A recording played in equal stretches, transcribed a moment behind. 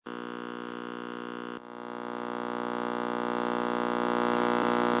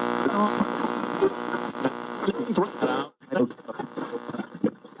Cosmosis.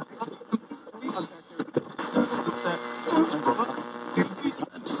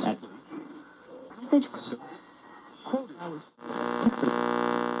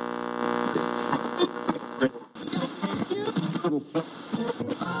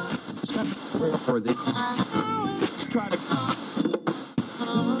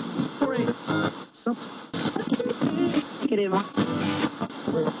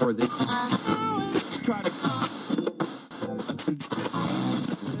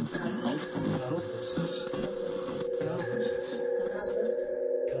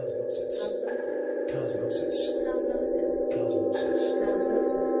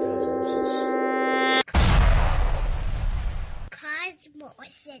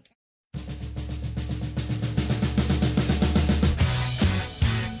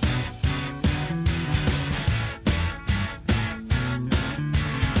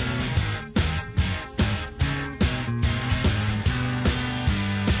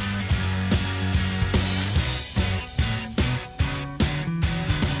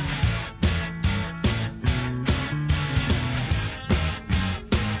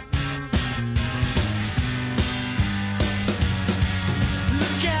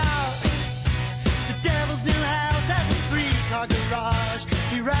 Garage.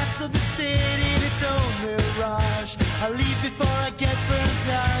 He wrestled the city in its own mirage. I leave before I get burnt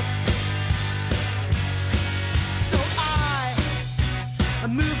out. So I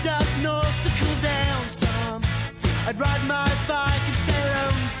moved up north to cool down some. I'd ride my bike and stay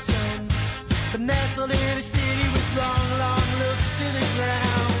lonesome, but nestled in a city with long, long looks to the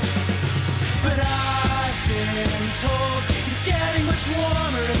ground. But I've been told it's getting much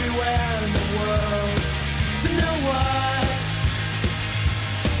warmer everywhere in the world. But know what?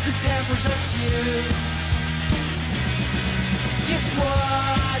 The tempers are too. Guess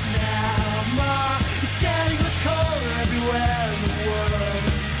what now, Ma? It's getting much colder everywhere in the world.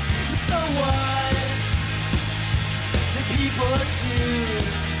 And so what? The people are too.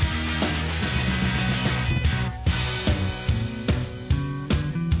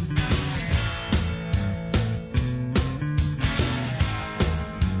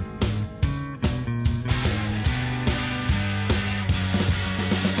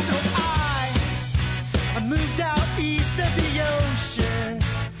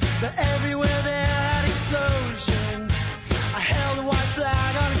 But everywhere there had explosions. I held a white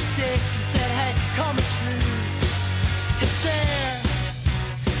flag on a stick and said, hey, call me truce. It's there,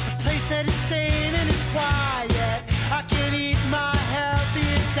 a place that is sane and is quiet. I can eat my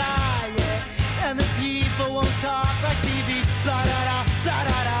healthier diet, and the people won't talk like TV. Blah, da, da, blah,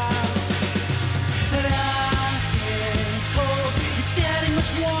 da, da. But I've been told it's getting much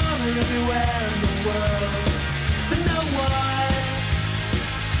warmer everywhere in the world. But know what?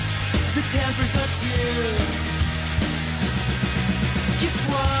 The tempers are too. Guess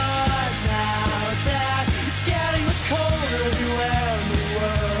what now, Dad? It's getting much colder everywhere in the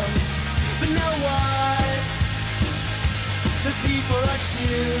world. But know what? The people are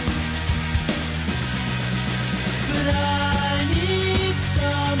too. But I need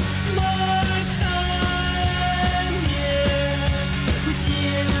some more time here with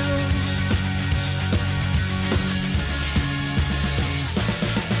you.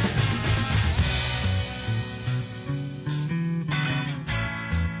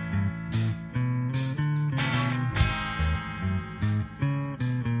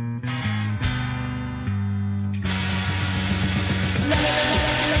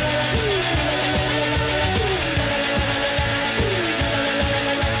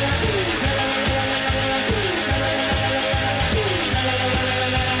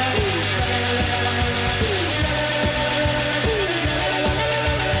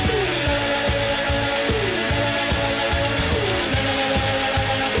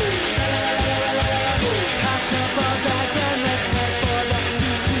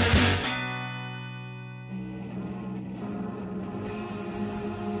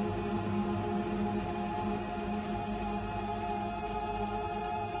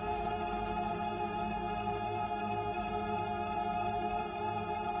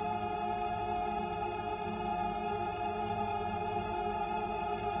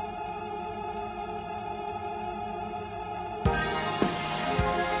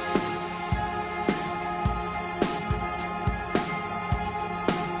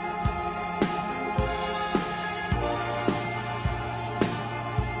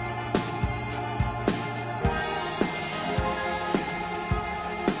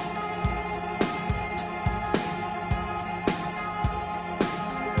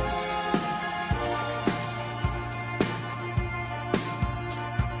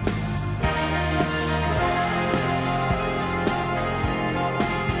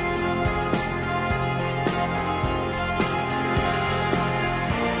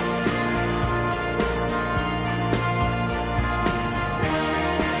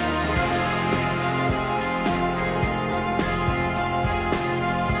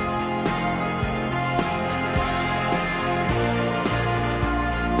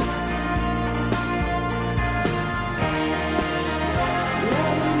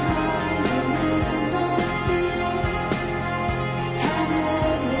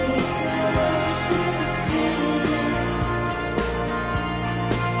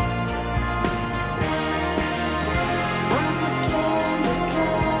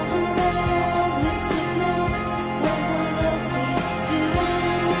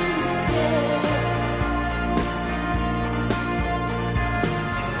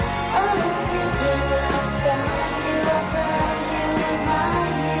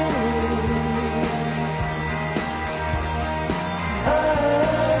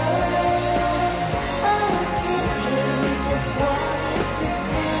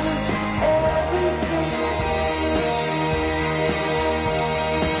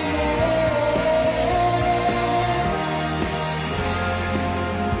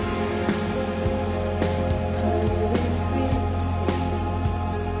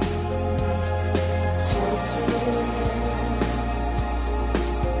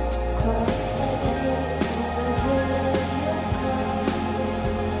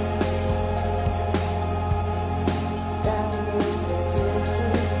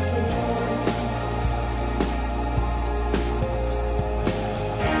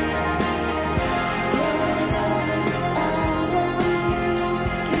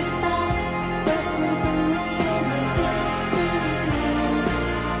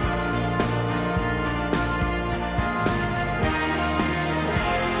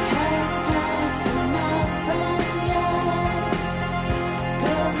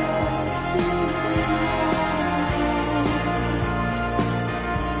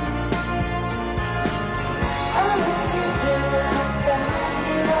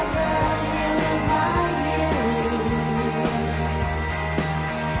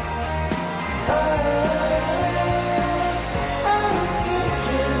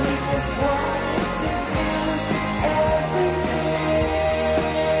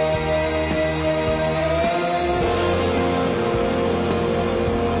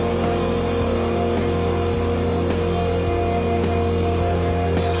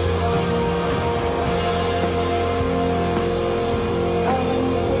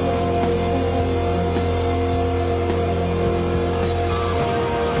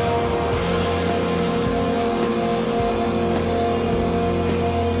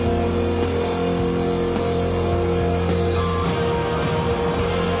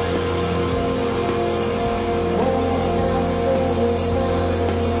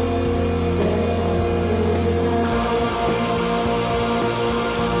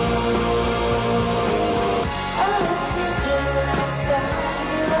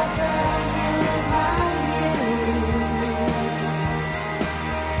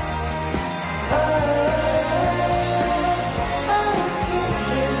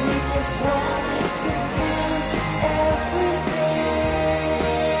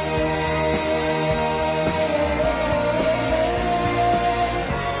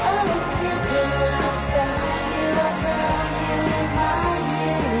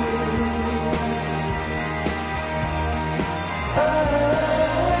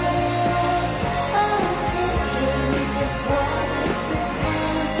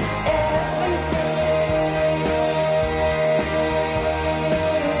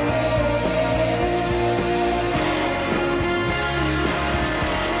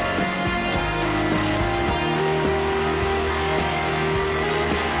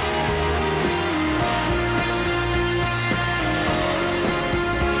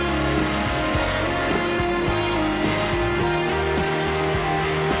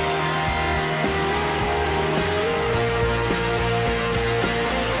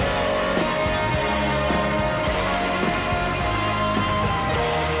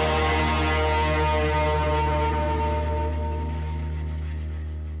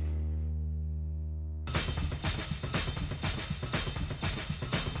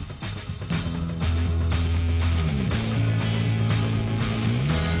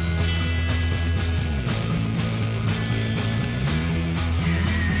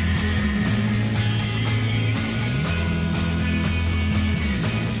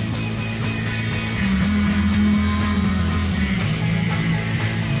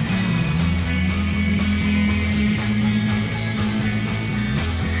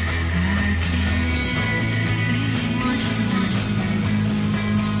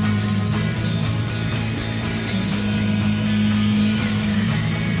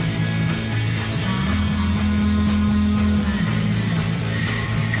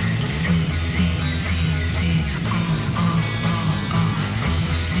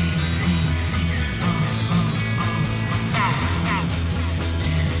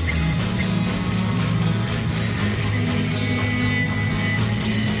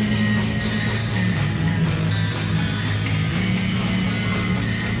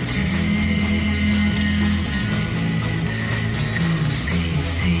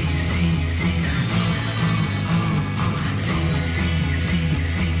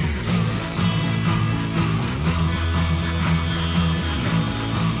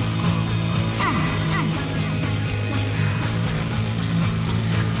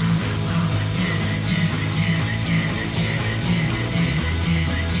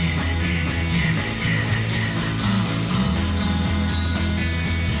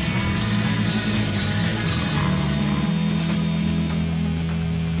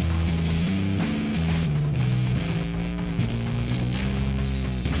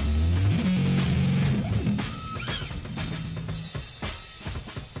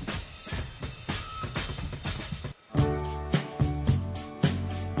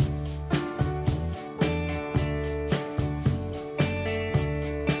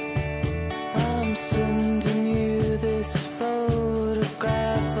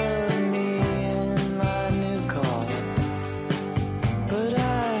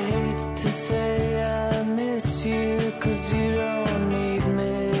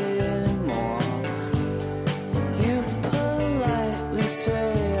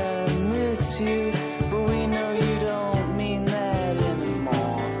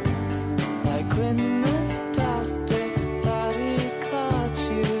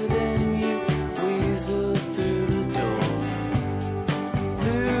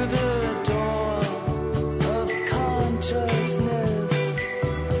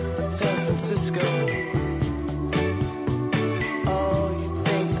 Francisco.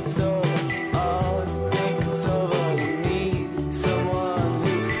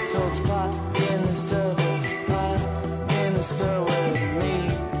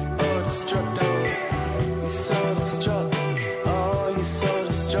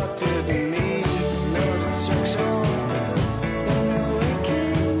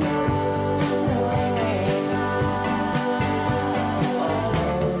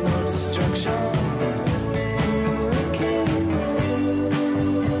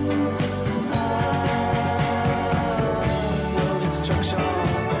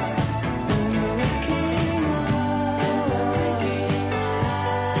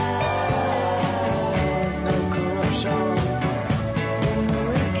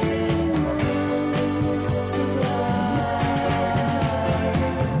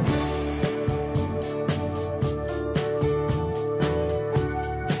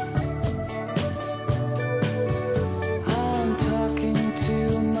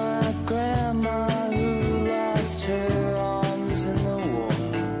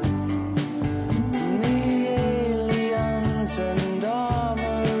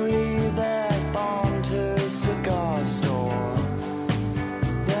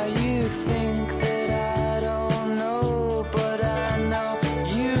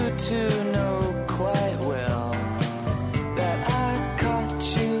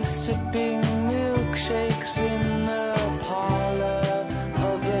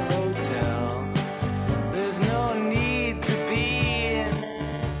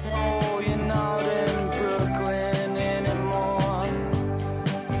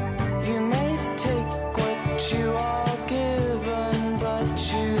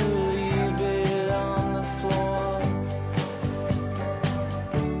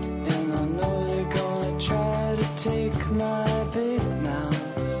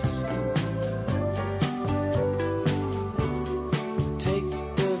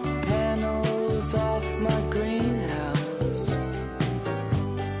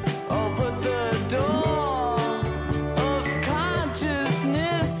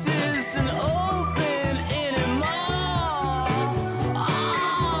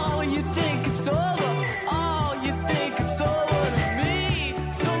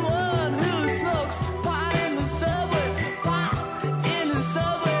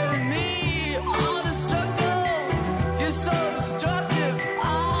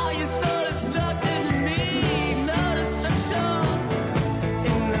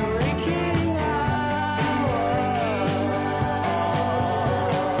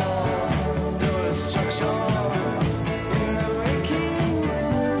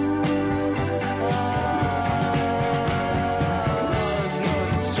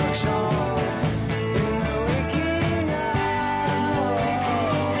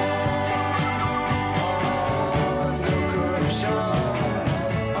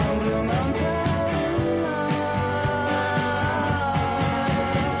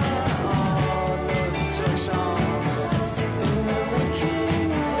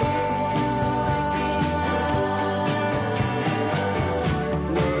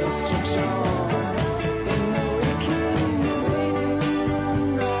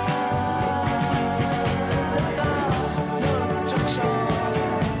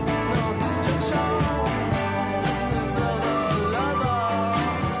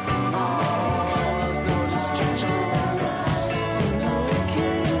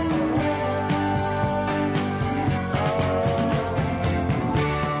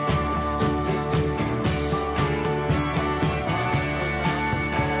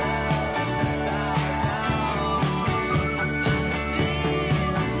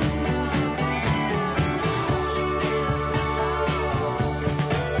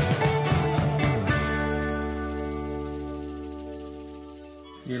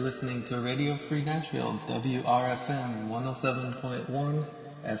 Listening to Radio Free Nashville, WRFM 107.1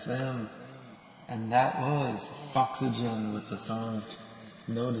 FM, and that was Foxygen with the song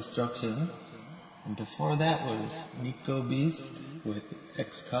No Destruction, and before that was Nico Beast with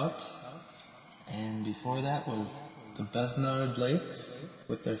X-Cops, and before that was the Besnard Lakes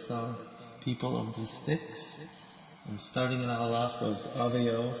with their song People of the Sticks, and starting it all off was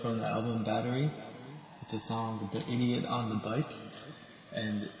Aveo from the album Battery with the song The Idiot on the Bike.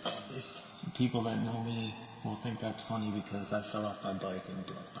 And if people that know me will think that's funny because I fell off my bike and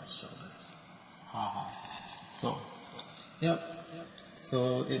broke my shoulder. Haha. So, yep.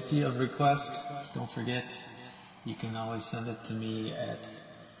 So if you have requests, don't forget, you can always send it to me at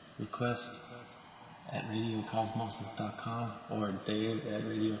request@radiocosmosis.com or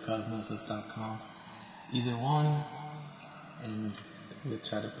Dave@radiocosmosis.com. Either one. And we'll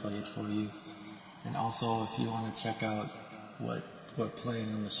try to play it for you. And also, if you want to check out what we're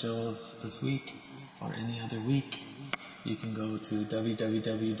playing on the show this week or any other week, you can go to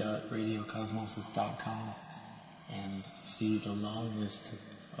www.radiocosmosis.com and see the long list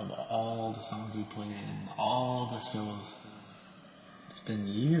of all the songs we play in all the shows. It's been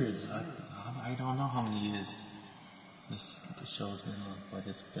years. I don't know how many years the show's been on, but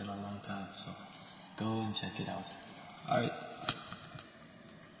it's been a long time. So go and check it out. All right.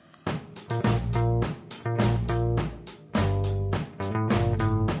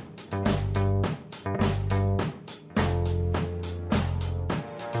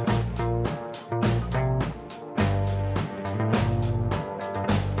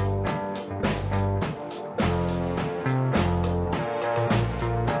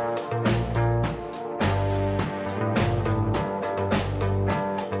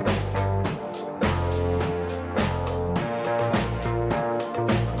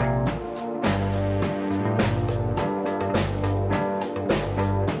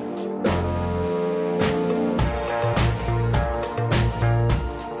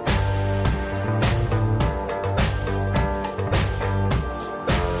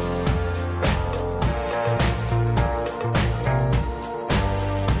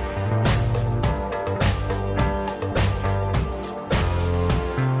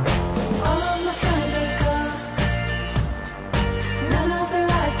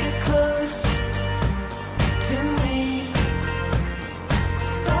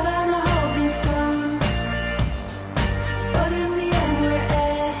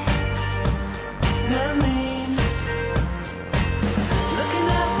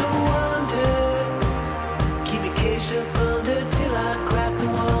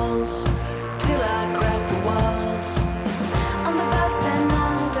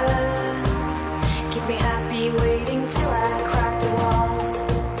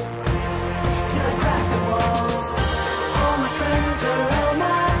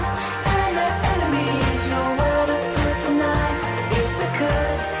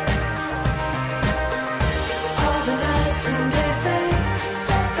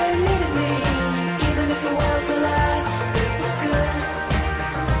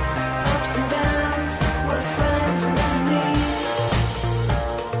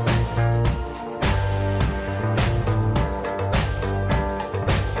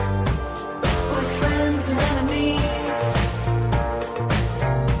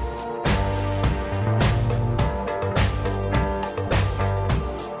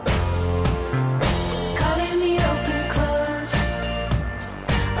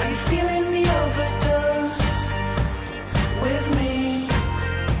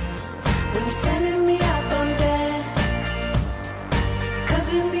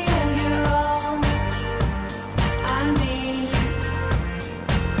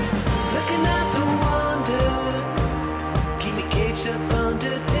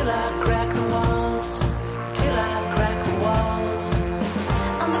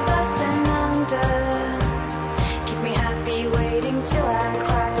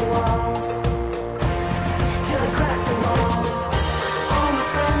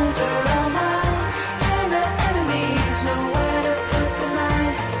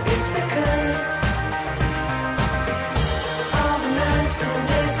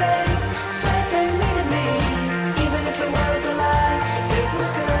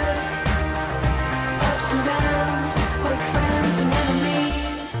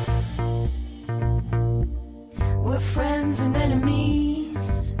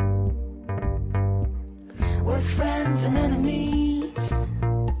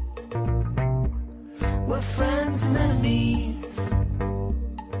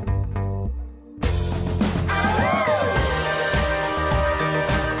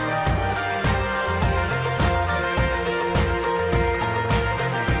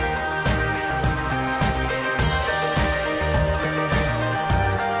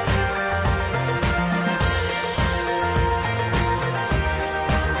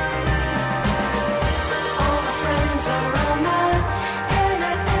 All my friends are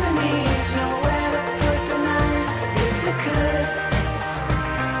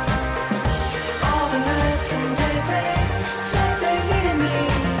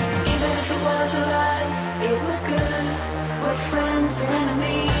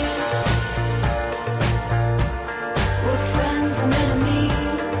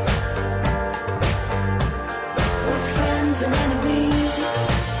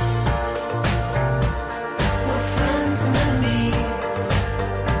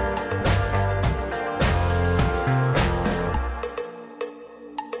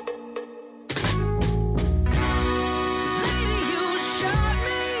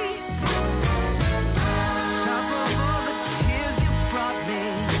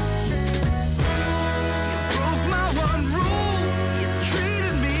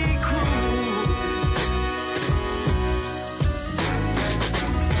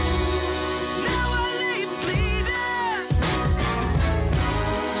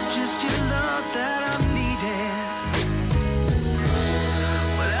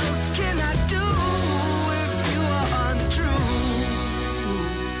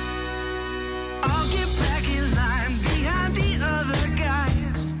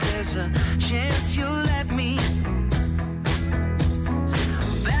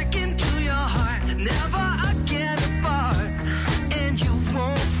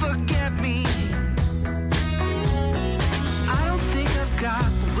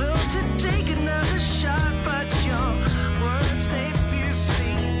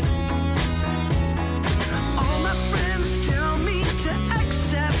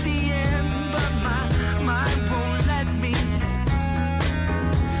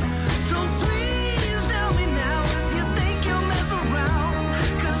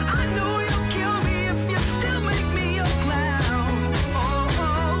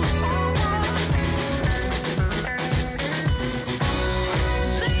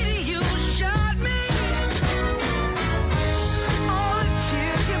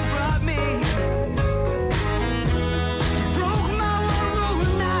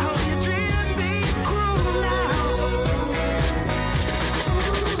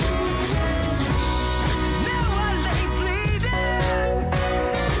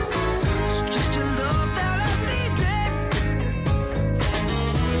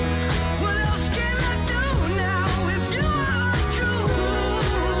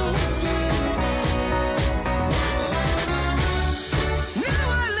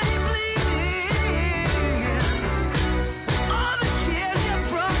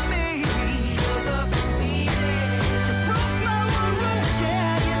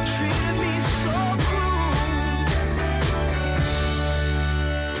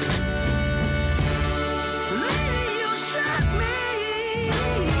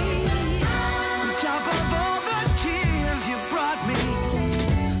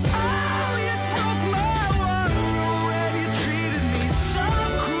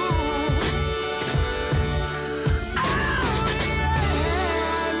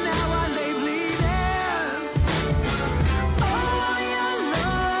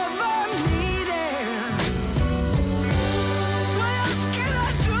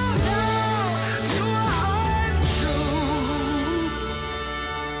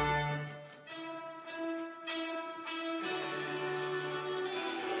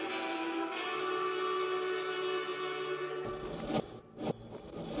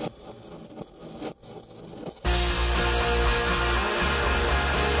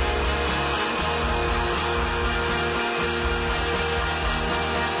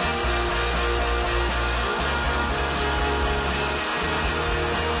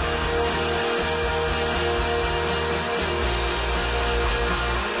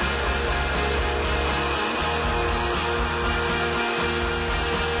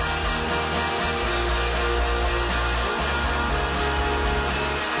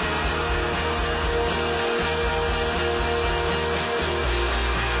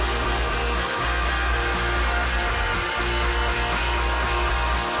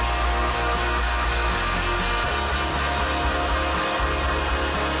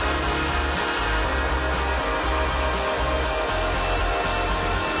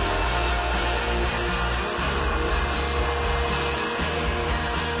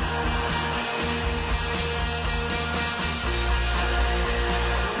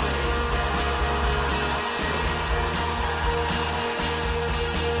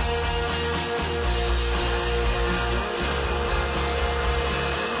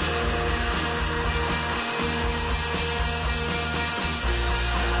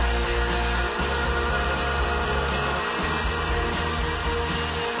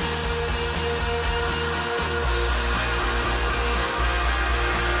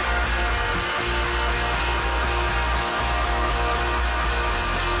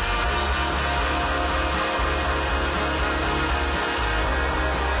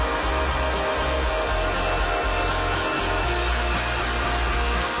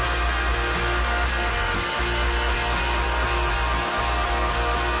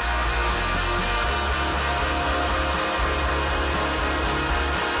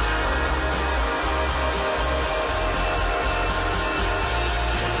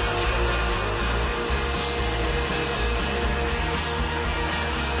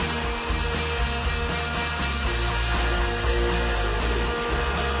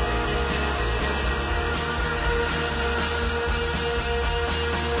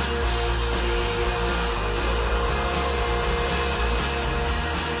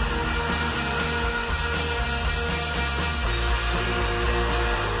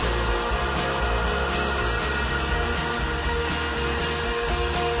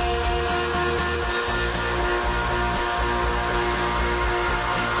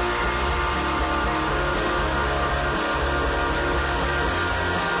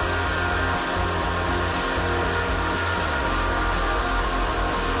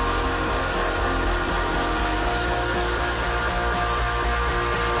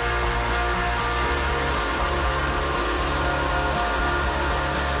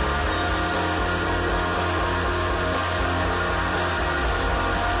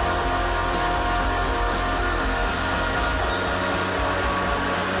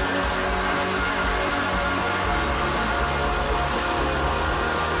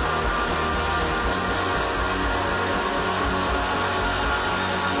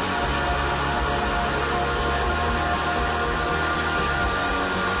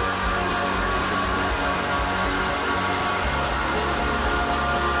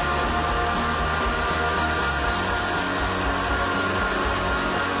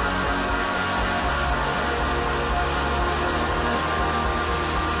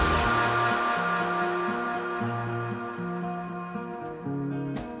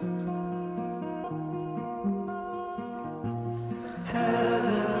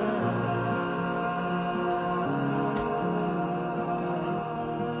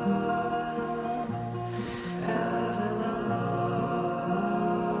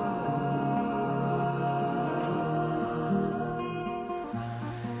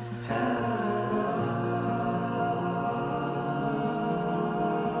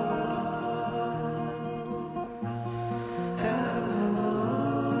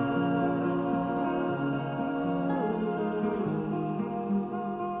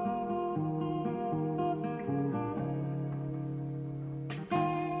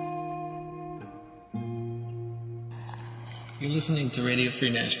You're listening to Radio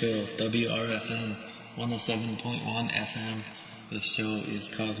Free Nashville, WRFN 107.1 FM. The show is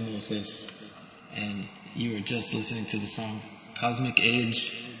Cosmosis, and you were just listening to the song Cosmic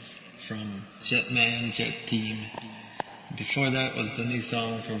Age from Jetman Jet Team. Before that was the new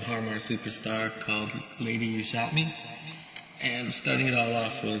song from Harmar Superstar called Lady You Shot Me. And starting it all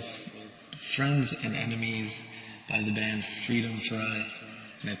off was Friends and Enemies by the band Freedom Fry.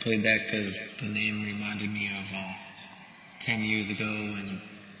 And I played that because the name reminded me of 10 years ago when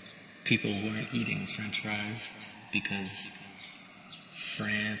people weren't eating French fries because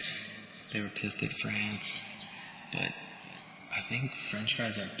France, they were pissed at France. But I think French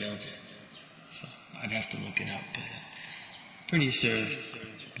fries are Belgian. So I'd have to look it up, but pretty sure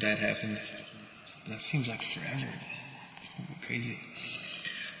that happened. That seems like forever. It's crazy.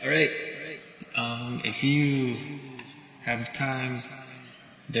 Alright, if you have time,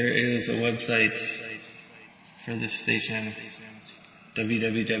 there is a website for this station,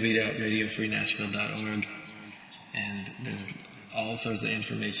 www.radiofreenashville.org, and there's all sorts of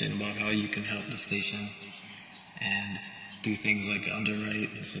information about how you can help the station and do things like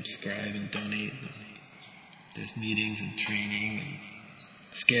underwrite and subscribe and donate. There's meetings and training and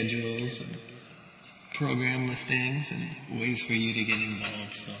schedules and program listings and ways for you to get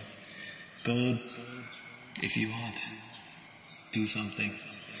involved. So go if you want. Do something.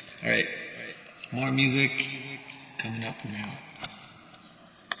 Alright, more music coming up now.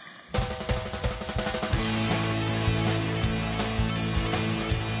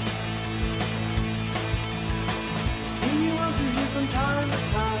 Seen you out through here from time to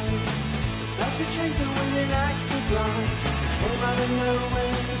time. Is that you're chasing with an axe to grind? Came out of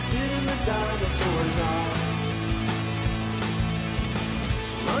nowhere, you stood in the dinosaur's eye.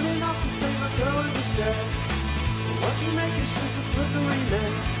 Running off to save a girl in distress. What you make is just a slippery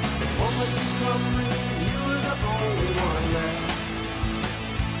mess. The moments is crumbling, you were the only one left.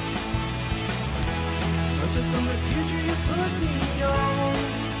 Hunter from the future, you put me on.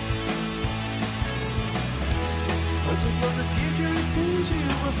 Hunter from the future, it seems you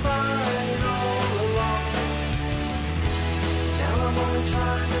were fine all along. Now I'm only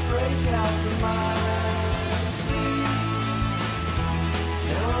trying to break out from my sleep.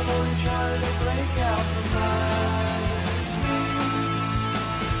 Now I'm only trying to break out from my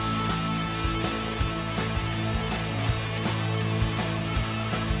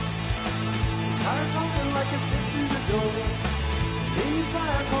tired talking like a fish through the door. Baby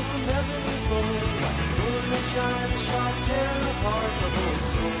fire across the mezzanine floor. Like a bullet in a giant shot tearing apart the whole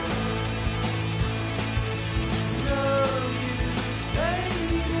store. No use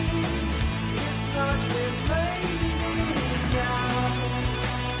waiting, it's not translating now.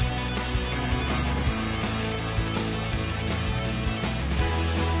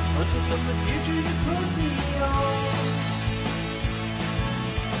 Hunter from the future, you put me on.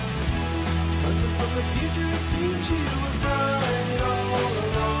 Hunter from the future, it seems you were fine all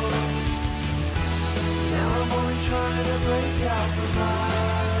along. Now I'm only trying to break out from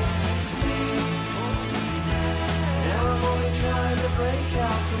my sleep. Now I'm only trying to break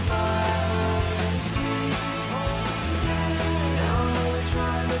out from my sleep. Now I'm only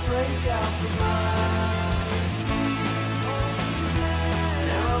trying to break out from my sleep.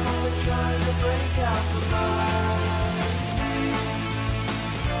 Now I'm only trying to break out from my sleep.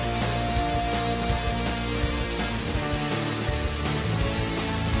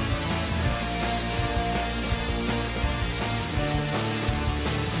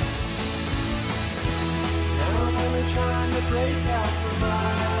 Trying to break out from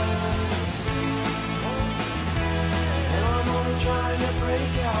my sleep. And I'm only trying to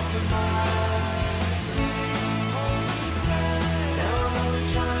break out from my sleep. Now I'm only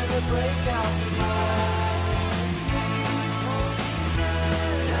trying to break out from my sleep.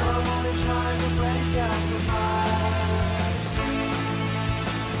 Now I'm only trying to break out from my sleep.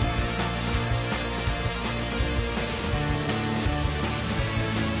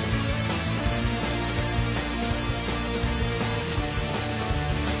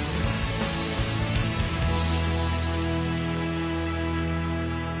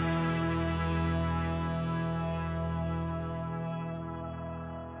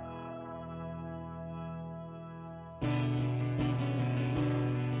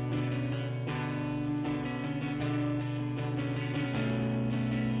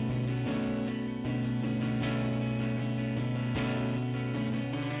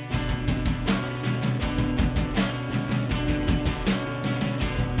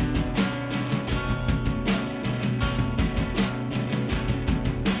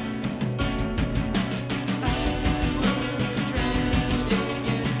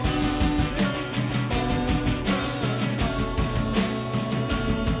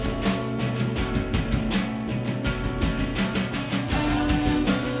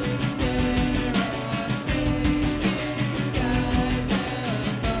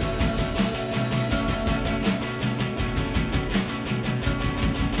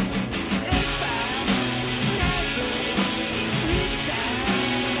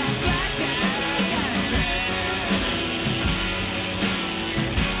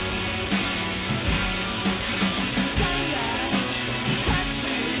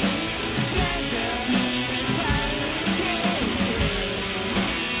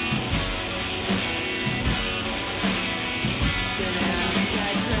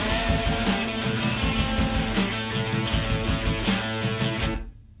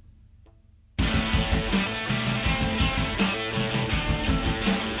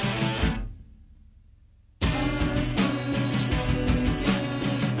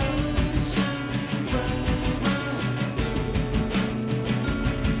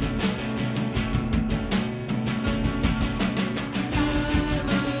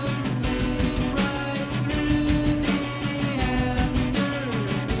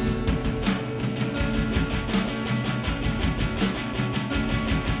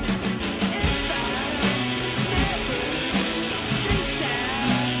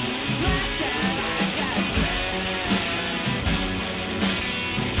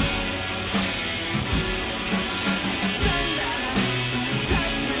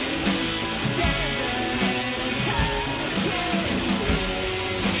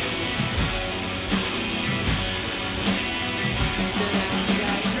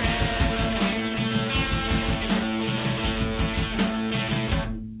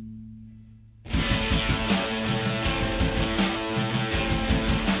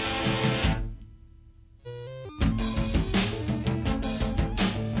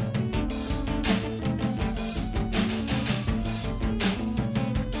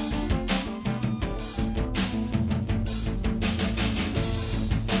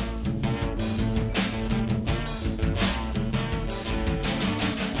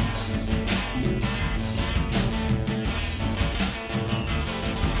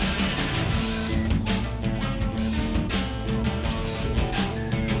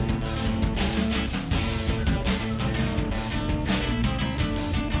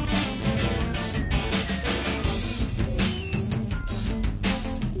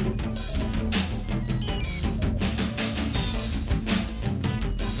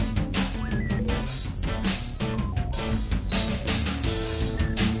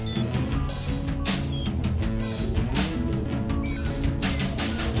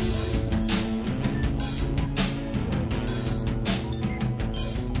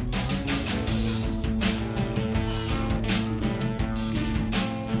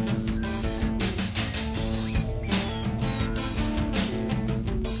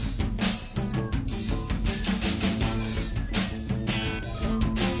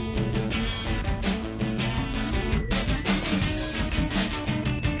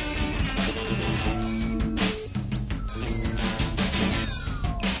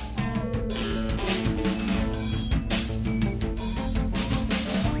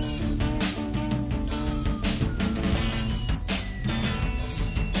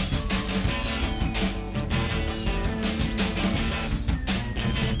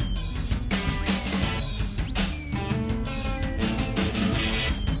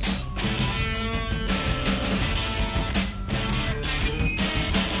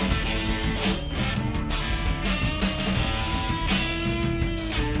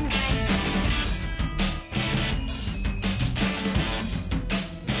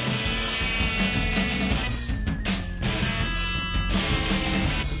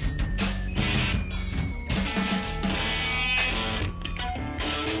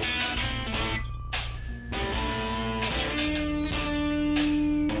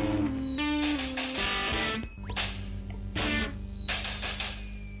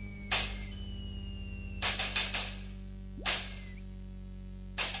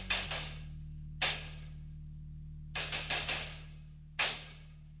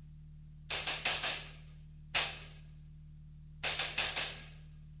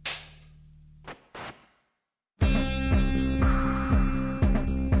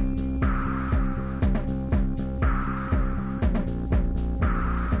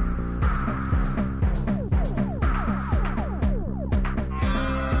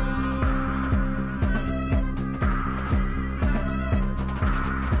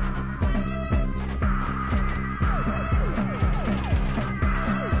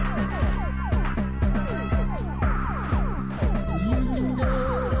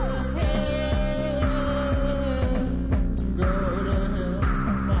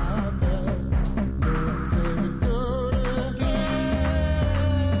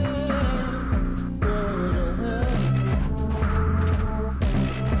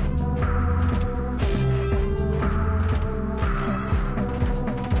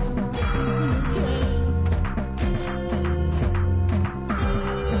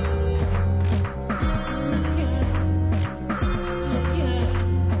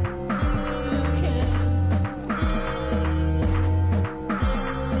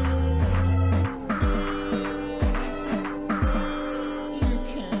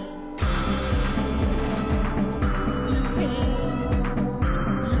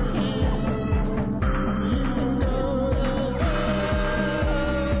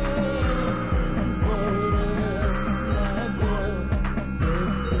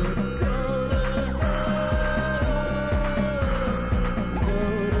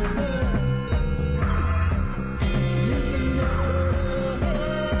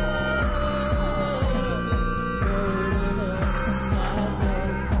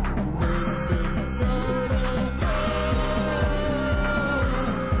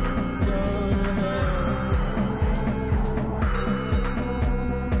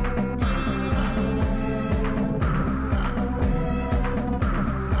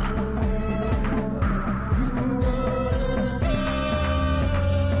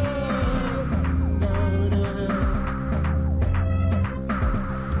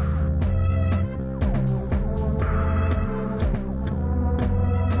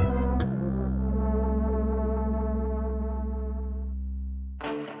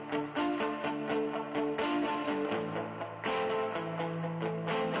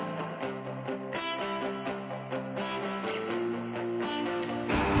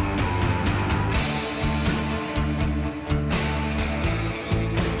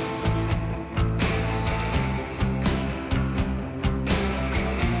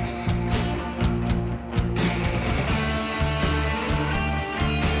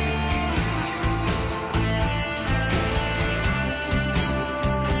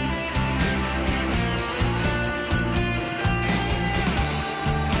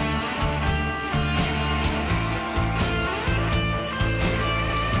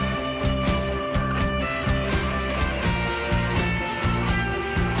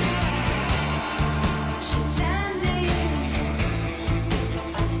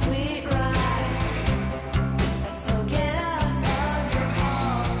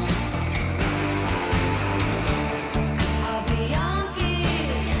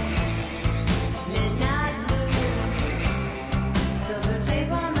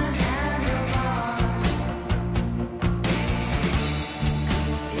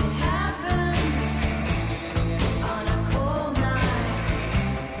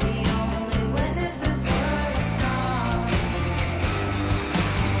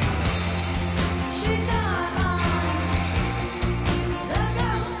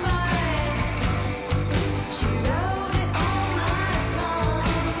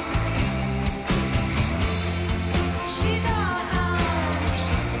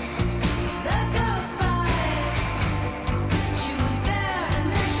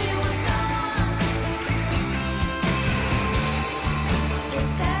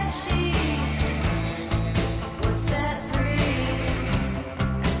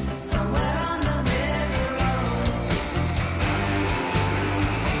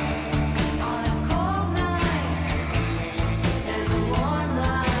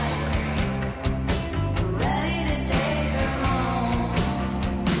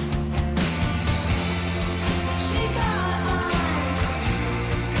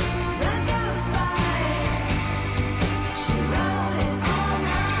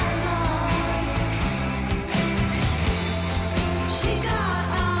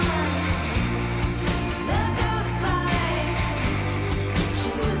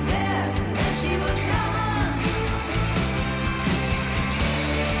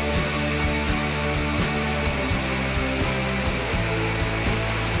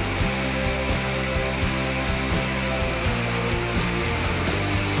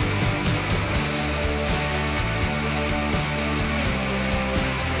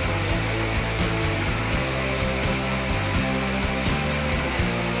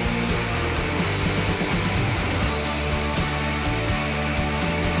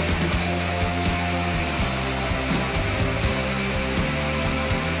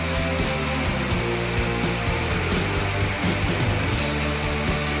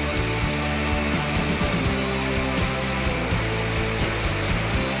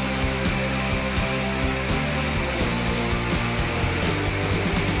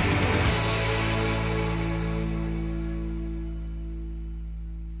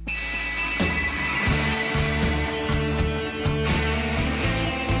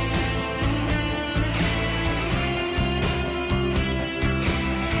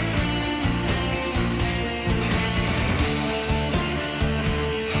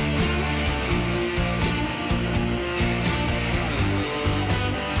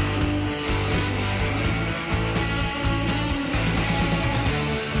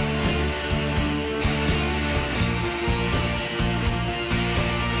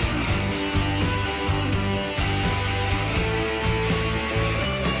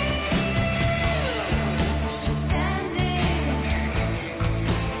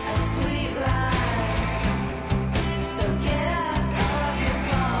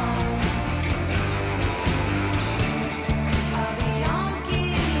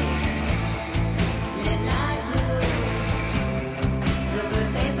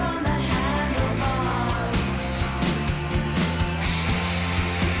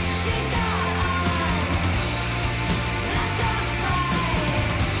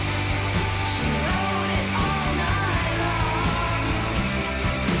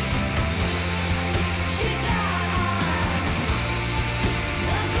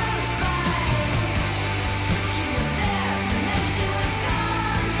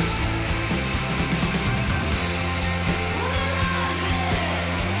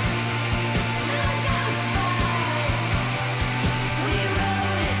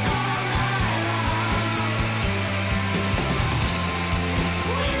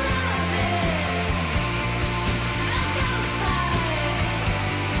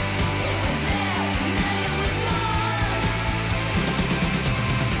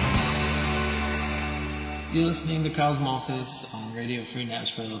 You're listening to Cosmosis on Radio Free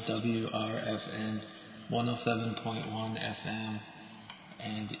Nashville, WRFN 107.1 FM,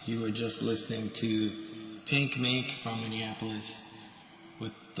 and you were just listening to Pink Mink from Minneapolis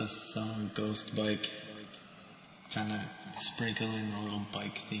with the song Ghost Bike, trying to sprinkle in a little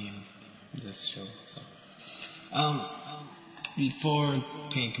bike theme this show. So, before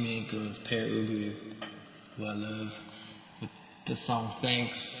Pink Mink was Pere Ubu, who I love, with the song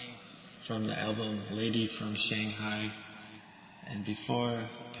Thanks from the album Lady from Shanghai. And before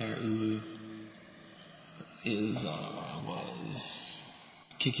Pere Ubu was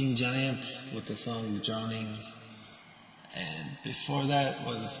Kicking Giant with the song Drownings. And before that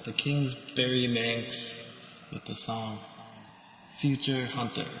was the Kingsbury Manx with the song Future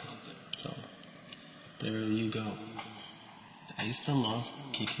Hunter. So there you go. I used to love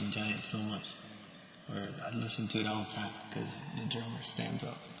Kicking Giant so much. Or I listen to it all the time because the drummer stands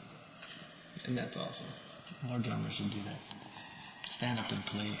up. And that's awesome. More drummers should do that. Stand up and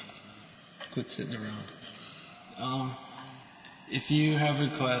play. Quit sitting around. If you have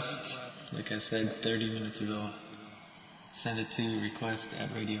requests, like I said 30 minutes ago, send it to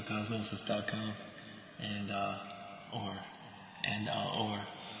request@radiocosmosis.com or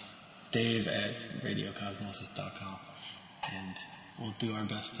Dave@radiocosmosis.com, and we'll do our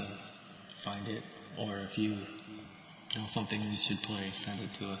best to find it. Or if you know something we should play, send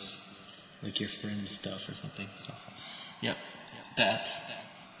it to us, like your friend's stuff or something. So, yep, that.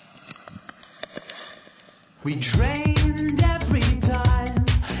 We trained every time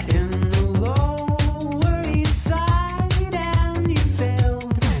in the Lower East Side, and you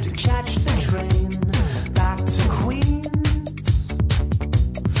failed to catch the train back to Queens.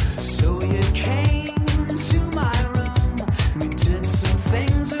 So you came to my room, we did some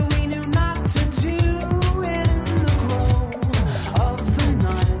things that we knew not to do in the glow of the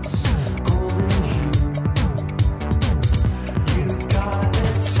night's golden hue. You've got a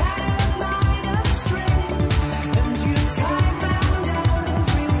tattered line of string, and you tie round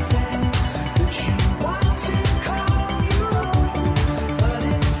everything that you want to call your own, but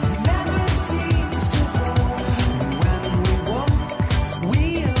it never seems to hold. When we woke, we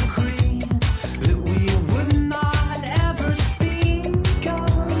agreed that we would not ever speak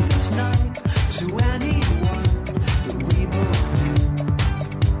of this night to anyone that we both knew.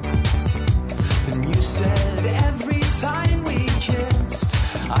 And you said every time we kissed,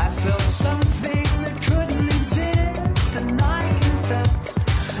 I felt something that couldn't exist, and I confessed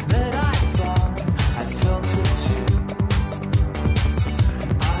that I thought I felt it too.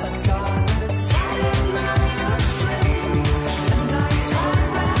 I've got a tattered line of string, and I tie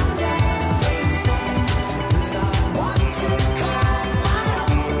round everything that I want to call my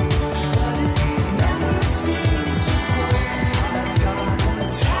own, but it never seems to hold. I've got a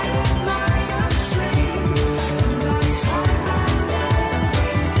tattered line of string, and I tie round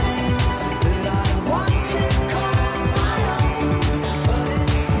everything that I want to call my own, but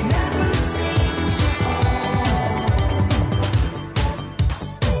it never seems to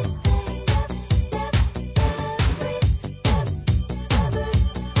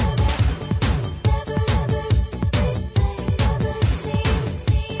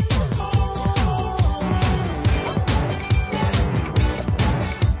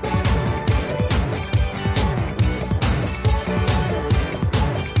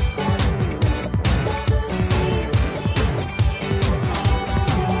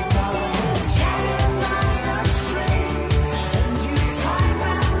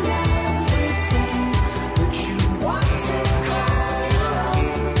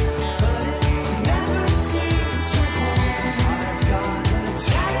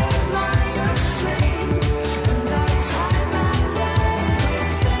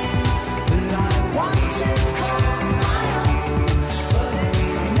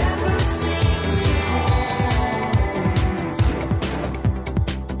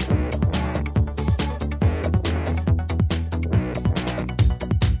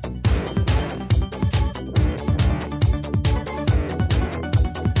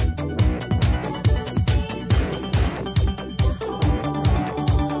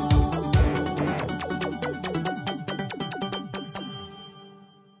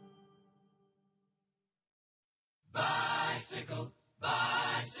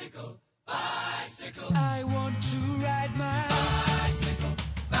I want to ride my bicycle,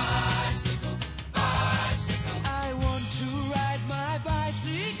 bicycle, bicycle. I want to ride my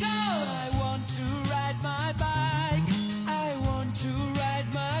bicycle. I want to ride my bike. I want to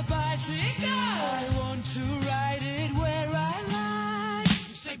ride my bicycle. I want to ride it where I like.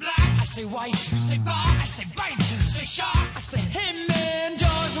 You say black, I say white. You say bar, I say bite. You say shark, I say him. And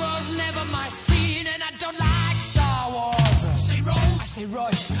Jaws was never my scene, and I don't like say,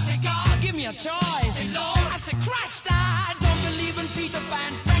 right. I say, God, give me a choice. Say, Lord. I say, Christ, I don't believe in Peter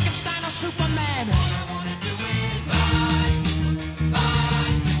Pan, Frankenstein, or Superman. All I wanna do is bicycle,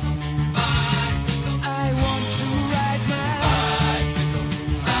 bicycle, bicycle. I want to ride my bicycle,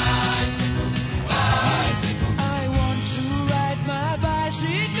 bicycle, bicycle. I want to ride my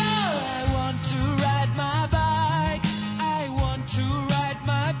bicycle. I want to ride my bike. I want to ride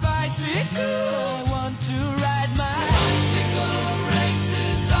my bicycle. I want to ride my bicycle.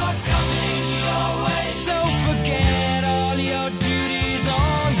 Races are coming your way. So forget all your duties,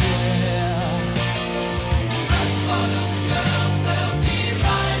 oh yeah. Rock bottom girls, they'll be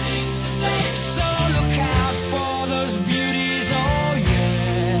riding today. So look out for those beauties, oh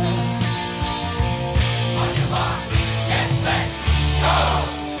yeah. On your marks, get set, go!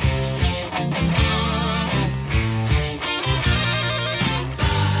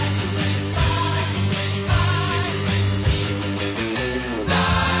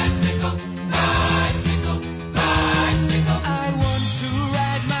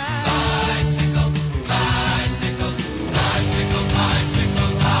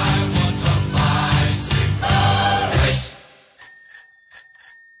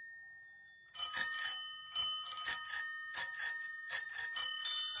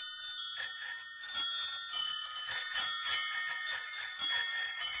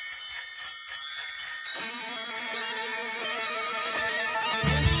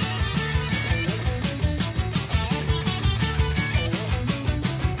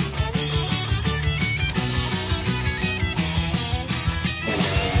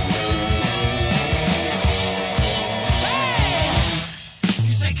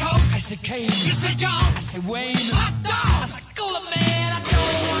 Kane. You say John, I say Wayne. Hot dog, I say Cooler Man. I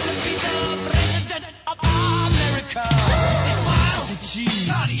don't want to be the president of America. I say Smile, I say Cheese,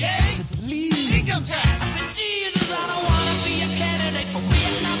 Cartier, I say Please, Income Tax. I say Jesus, I don't want to be a candidate for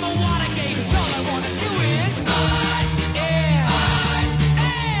Vietnam or Watergate. 'Cause all I want to do is bicycle, yeah, bicycle,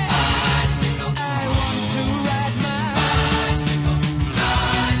 bicycle. I want to ride my bicycle,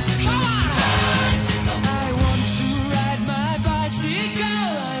 bicycle. Come on, bicycle. I want to ride my bicycle.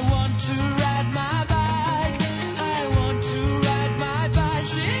 I want to ride my bike. I want to ride my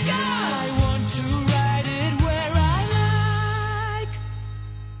bicycle. I want to ride it where I like.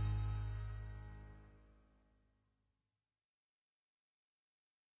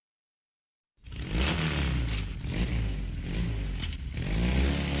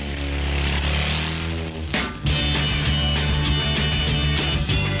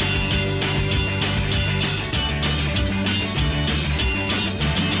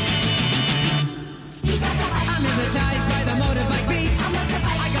 I'm hypnotized by the motorbike beat.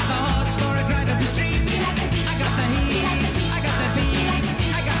 I got the hots for a drive up the street. I got the heat, I got the beat,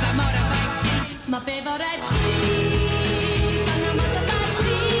 I got the motorbike beat. My favorite treat on the motorbike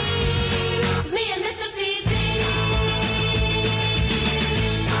scene is me and Mr. CC.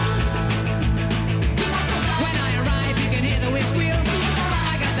 When I arrive, you can hear the wheel squeal.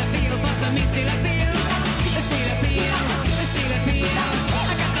 I got the feel for some meat steel appeal. The speed appeal, the steel appeal.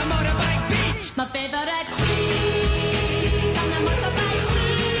 I got the motorbike beat. My favorite treat on the motorbike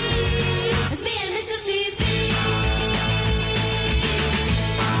scene is me and Mr. CC.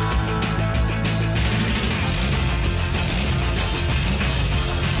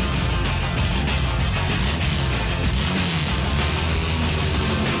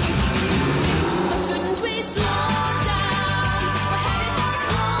 But shouldn't we slow down? We're headed for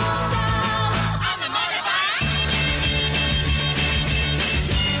slow down.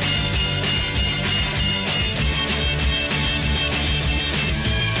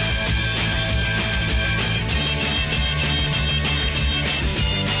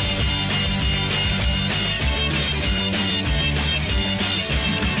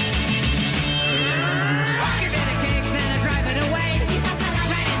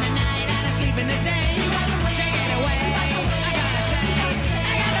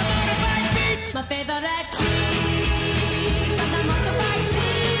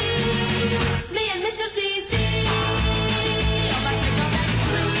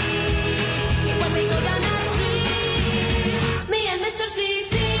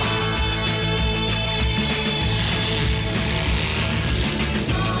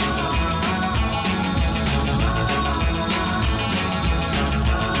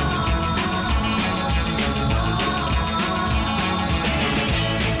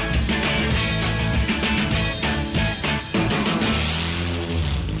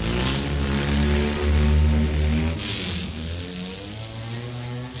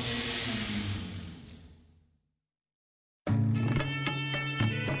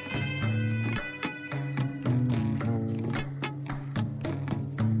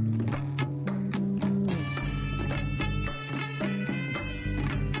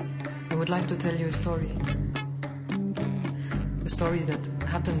 would like to tell you a story. A story that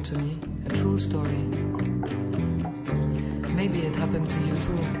happened to me, a true story. Maybe it happened to you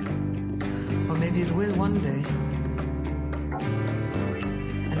too. Or maybe it will one day.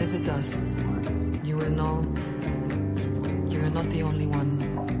 And if it does, you will know you are not the only one.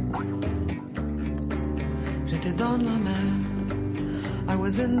 J'étais dans la mer, I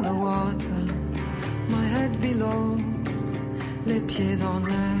was in the water, my head below, les pieds dans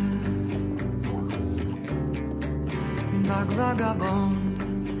l'air. Une vague vagabonde,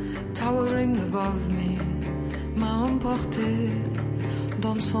 towering above me, m'a emporté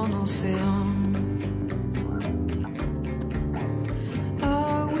dans son océan.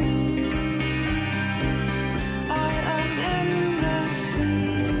 Ah oui, I am in the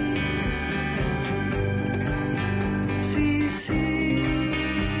sea. Sea, sea,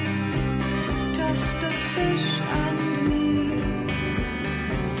 just a fish and me.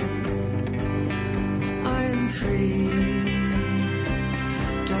 I'm free,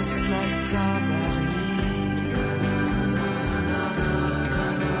 just like Tabari.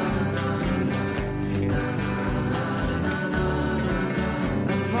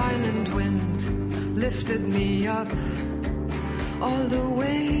 Lifted me up all the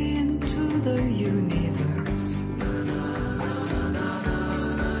way into the universe.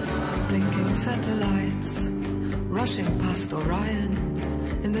 Blinking satellites rushing past Orion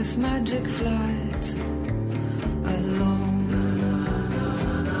in this magic flight alone.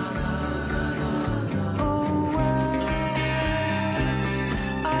 Oh, where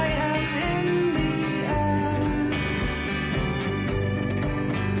I am in the air,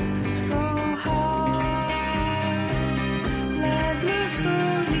 so high.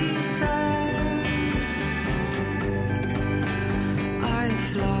 I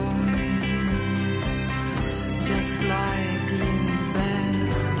fly just like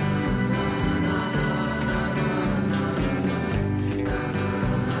Lindbergh.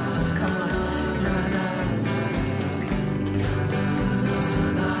 Come on.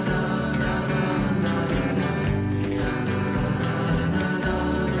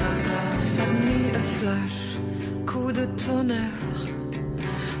 Suddenly a flash, coup de tonnerre.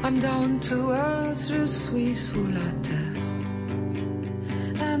 I'm down to earth, je suis sous la terre.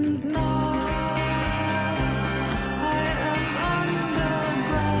 And now I am underground.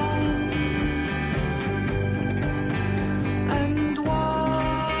 And water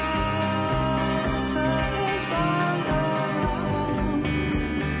is all around.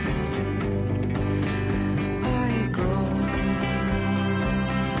 I grow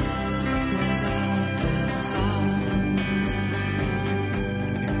without a sound.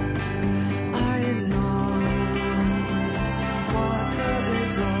 I know water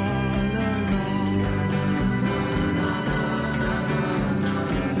is all around.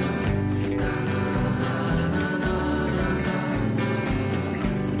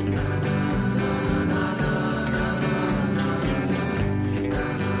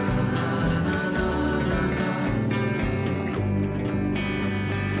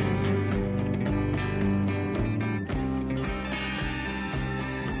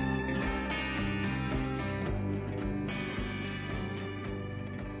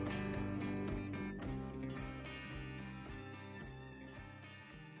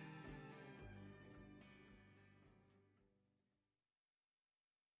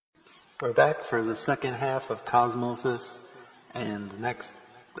 We're back for the second half of Cosmosis, and the next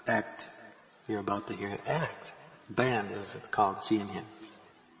act you're about to hear. Act. Band is called She and Him.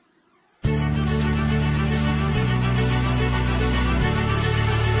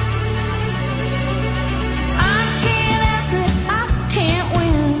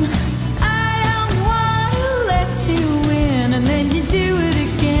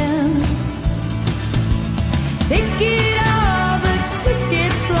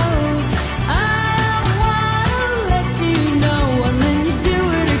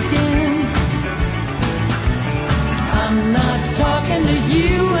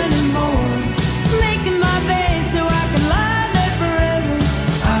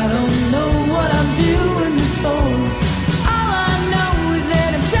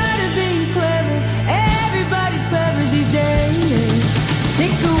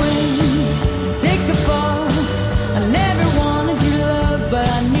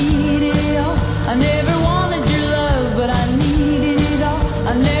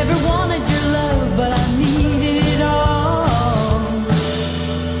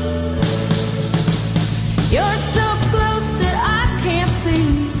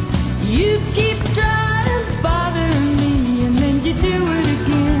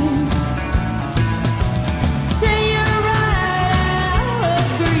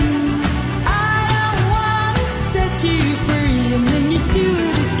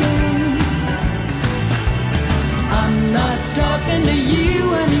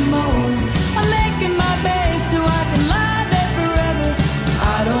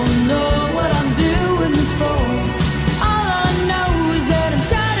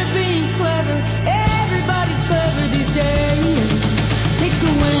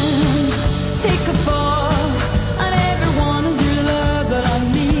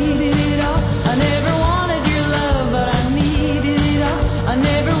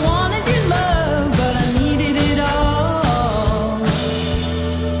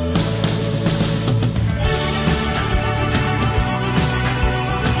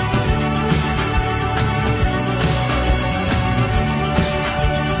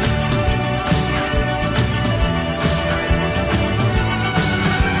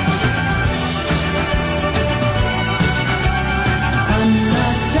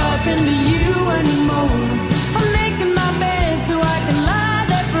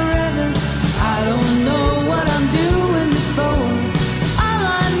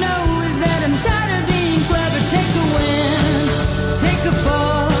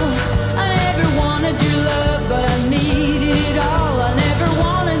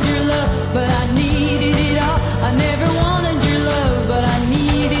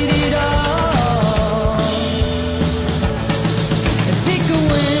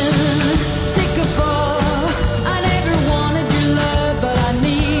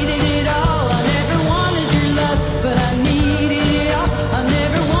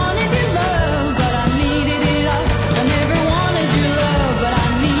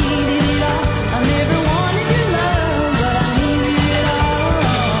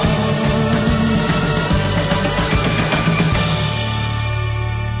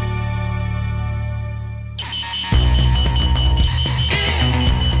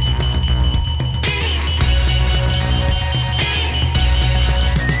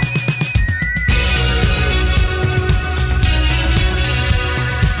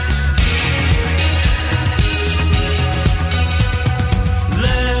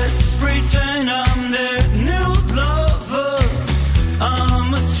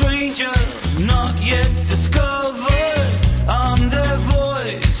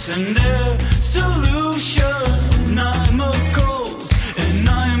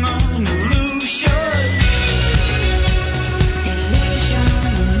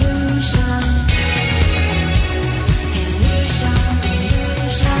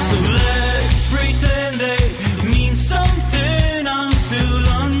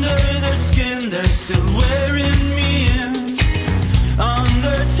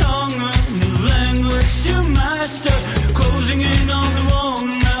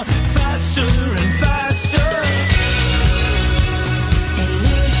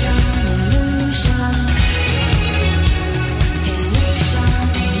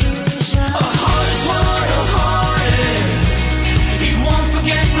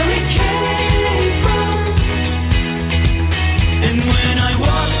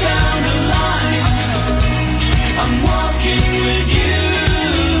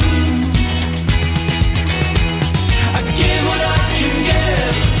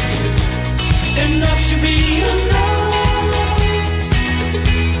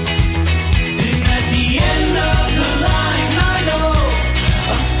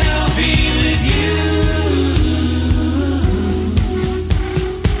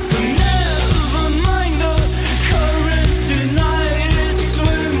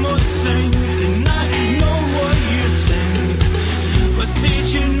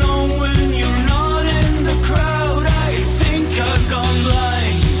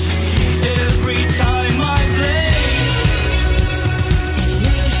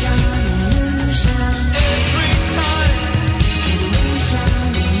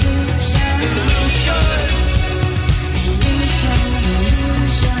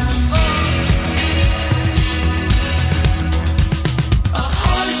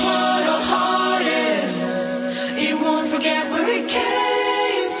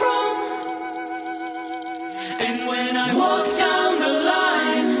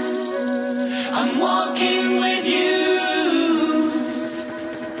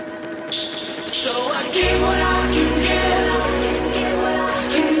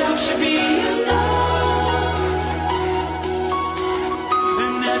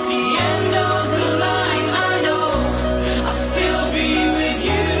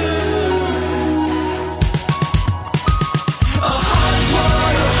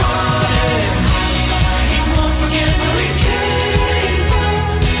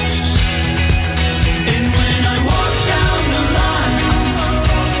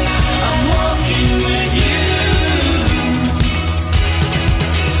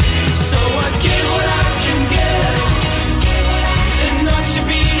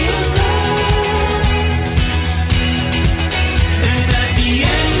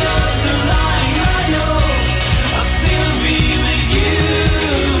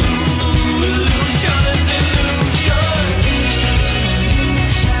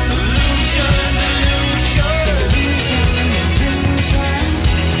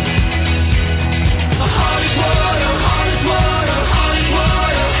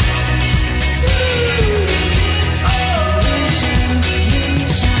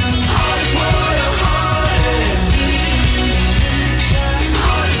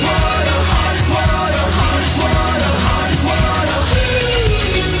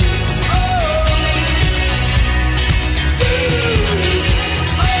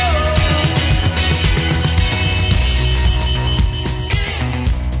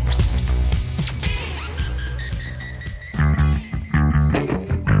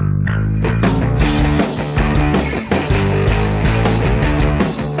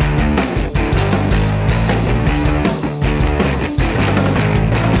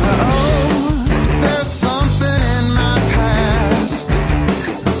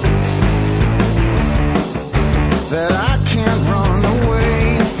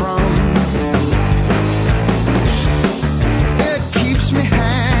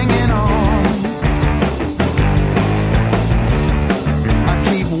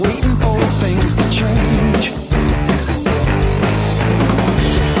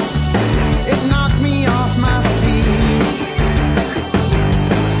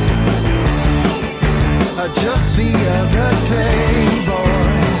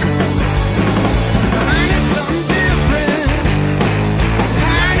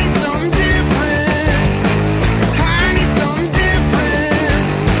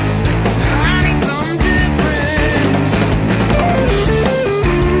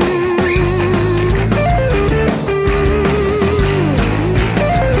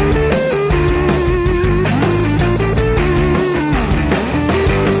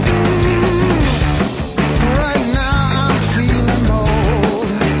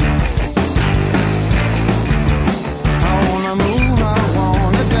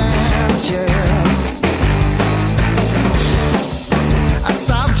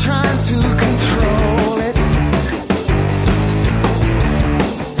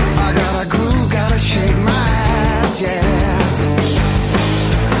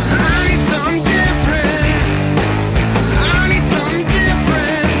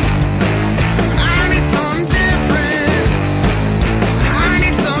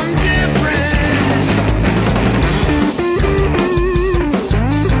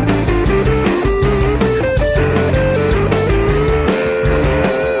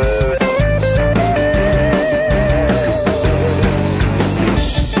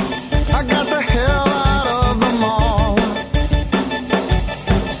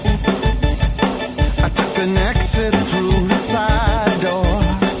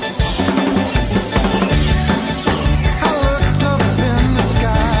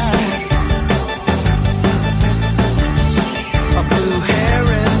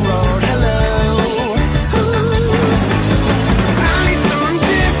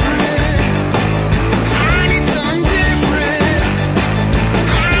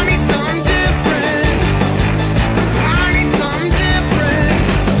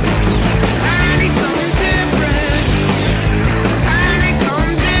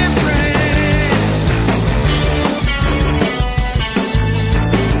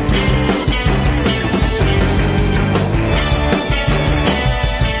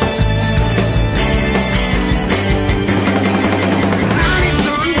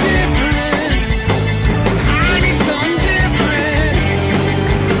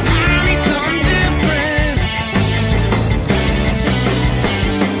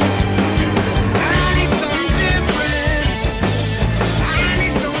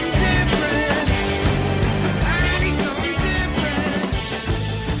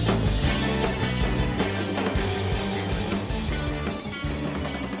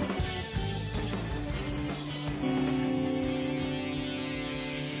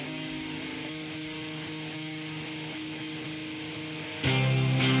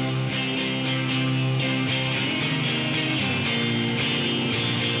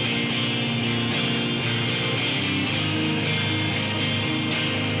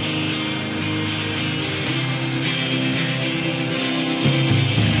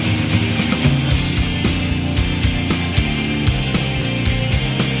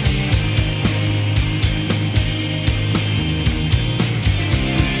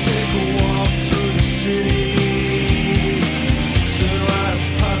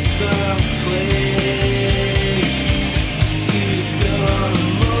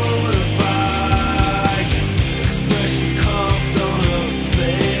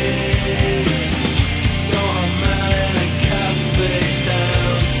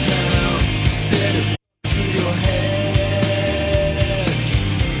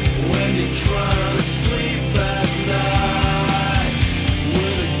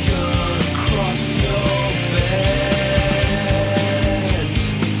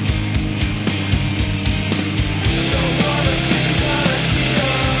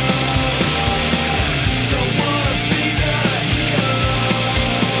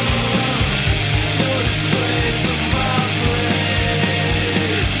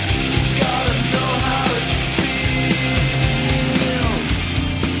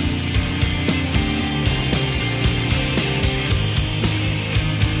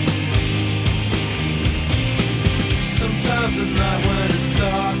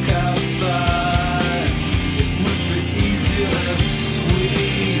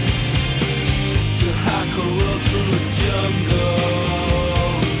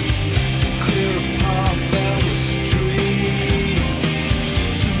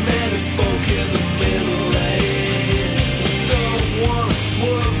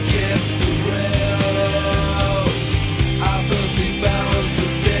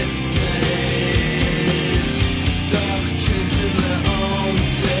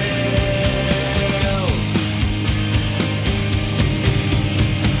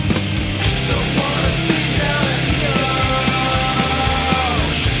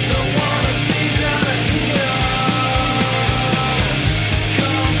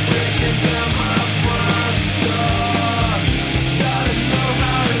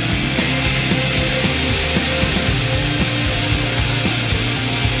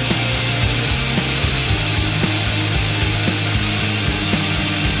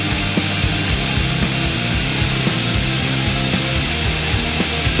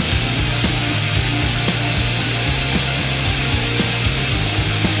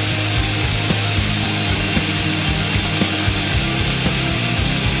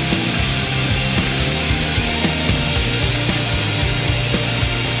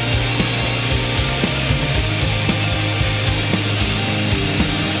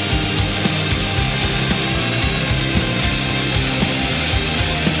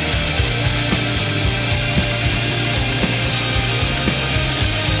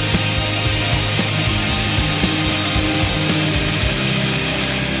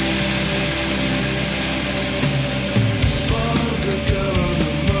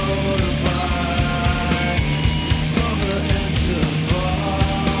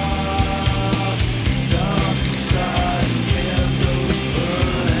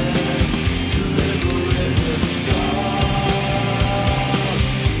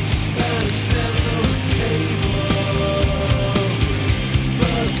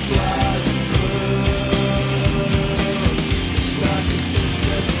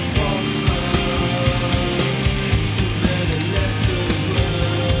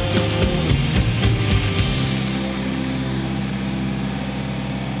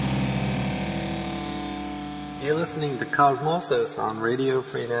 listening to Cosmosis on Radio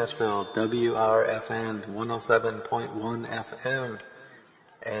Free Nashville, WRFN 107.1 FM.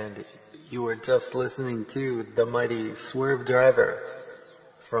 And you were just listening to the mighty Swerve Driver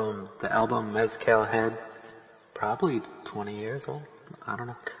from the album Mezcal Head, probably 20 years old, I don't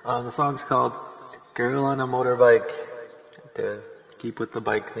know. The song's called Girl on a Motorbike, to keep with the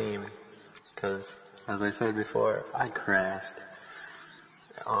bike theme, because, as I said before, I crashed.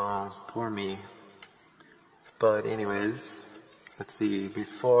 Poor me. But anyways, let's see,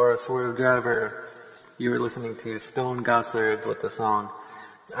 before Swerve Driver, you were listening to Stone Gossard with the song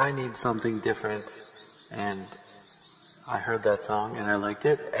I Need Something Different, and I heard that song and I liked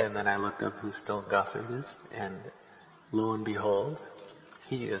it, and then I looked up who Stone Gossard is, and lo and behold,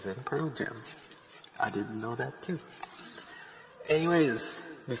 he is in Pearl Jam. I didn't know that too. Anyways,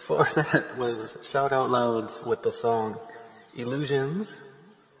 before that was Shout Out Louds with the song Illusions,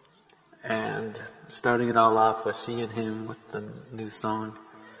 and starting it all off was She and Him with the new song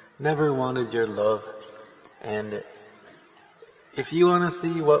Never Wanted Your Love. And if you want to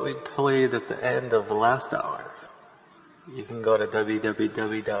see what we played at the end of the last hour, you can go to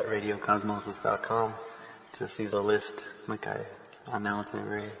www.radiocosmosis.com to see the list like I announce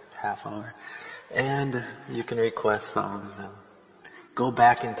every half hour. And you can request songs and go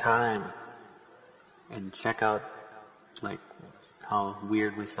back in time and check out like how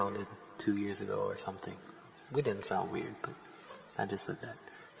weird we sounded 2 years ago or something. We didn't sound weird, but I just said that.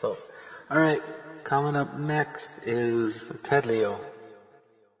 So, alright, coming up next is Ted Leo.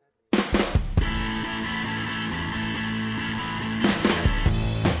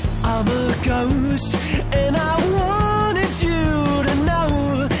 I'm a ghost, and I wanted you to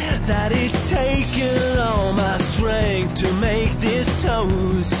know that it's taken all my strength to make this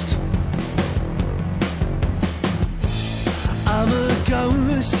toast. I'm a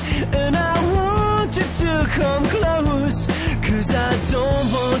ghost, and I want you to come close, 'cause I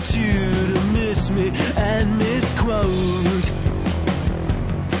don't want you to miss me and misquote.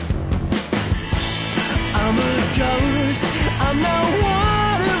 I'm a ghost, I'm not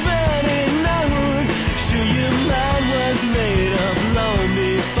one of any known. Sure, your mind was made up long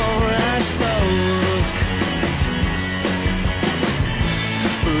before I spoke.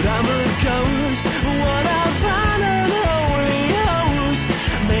 But I'm a ghost, what I find unholy host,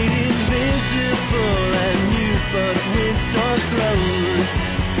 made invisible and you but with sore throats.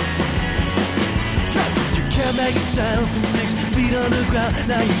 You can't make a sound from 6 feet underground.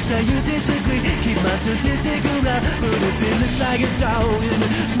 Now you say you disagree, keep my statistic around. But if it looks like a dog and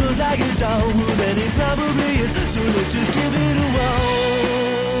it smells like a dog, well then it probably is. So let's just give it a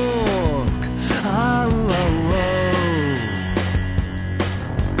walk. Oh, oh, oh.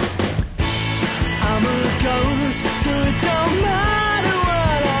 I'm a ghost, so it don't matter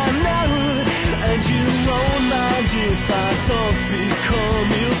what I know, and you won't mind if our thoughts become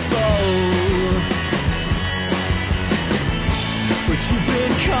your foe. But you've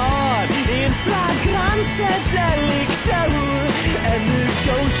been caught in flagrante delicto, and the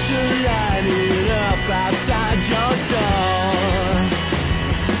ghosts are lining up outside your door.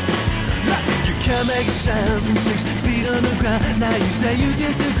 You can't make a sound from 6 feet underground. Now you say you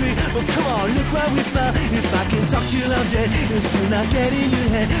disagree, but come on, look what we found. If I can talk till I'm dead and still not get in your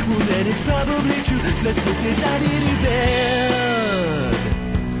head, well then it's probably true. So let's put this idea to bed.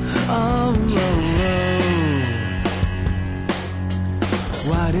 Oh, oh, oh.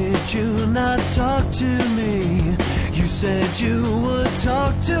 Why did you not talk to me? You said you would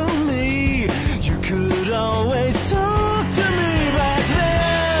talk to me. You could always talk to me back then.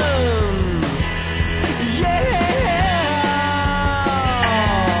 Yeah.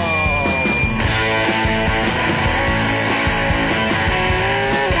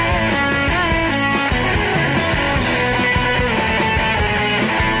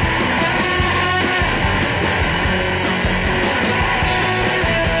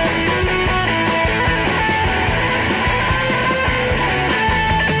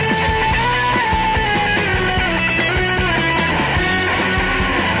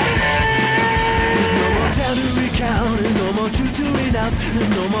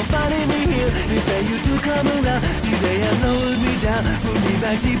 No more finding me here. If they used to come around, see they have lowered me down, put me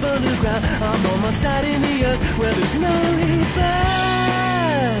back deep underground. I'm on my side in the earth where there's no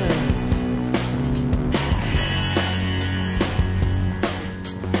rebirth.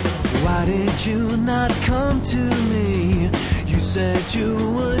 Why did you not come to me? You said you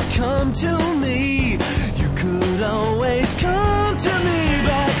would come to me. You could always come to me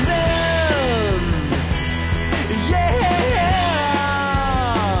back then. Yeah.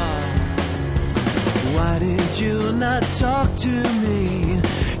 Why did you not talk to me?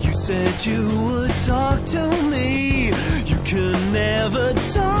 You said you would talk to me. You can never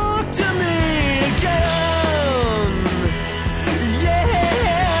talk to me again.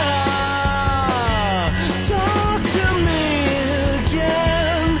 Yeah, talk to me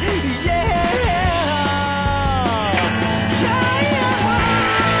again. Yeah,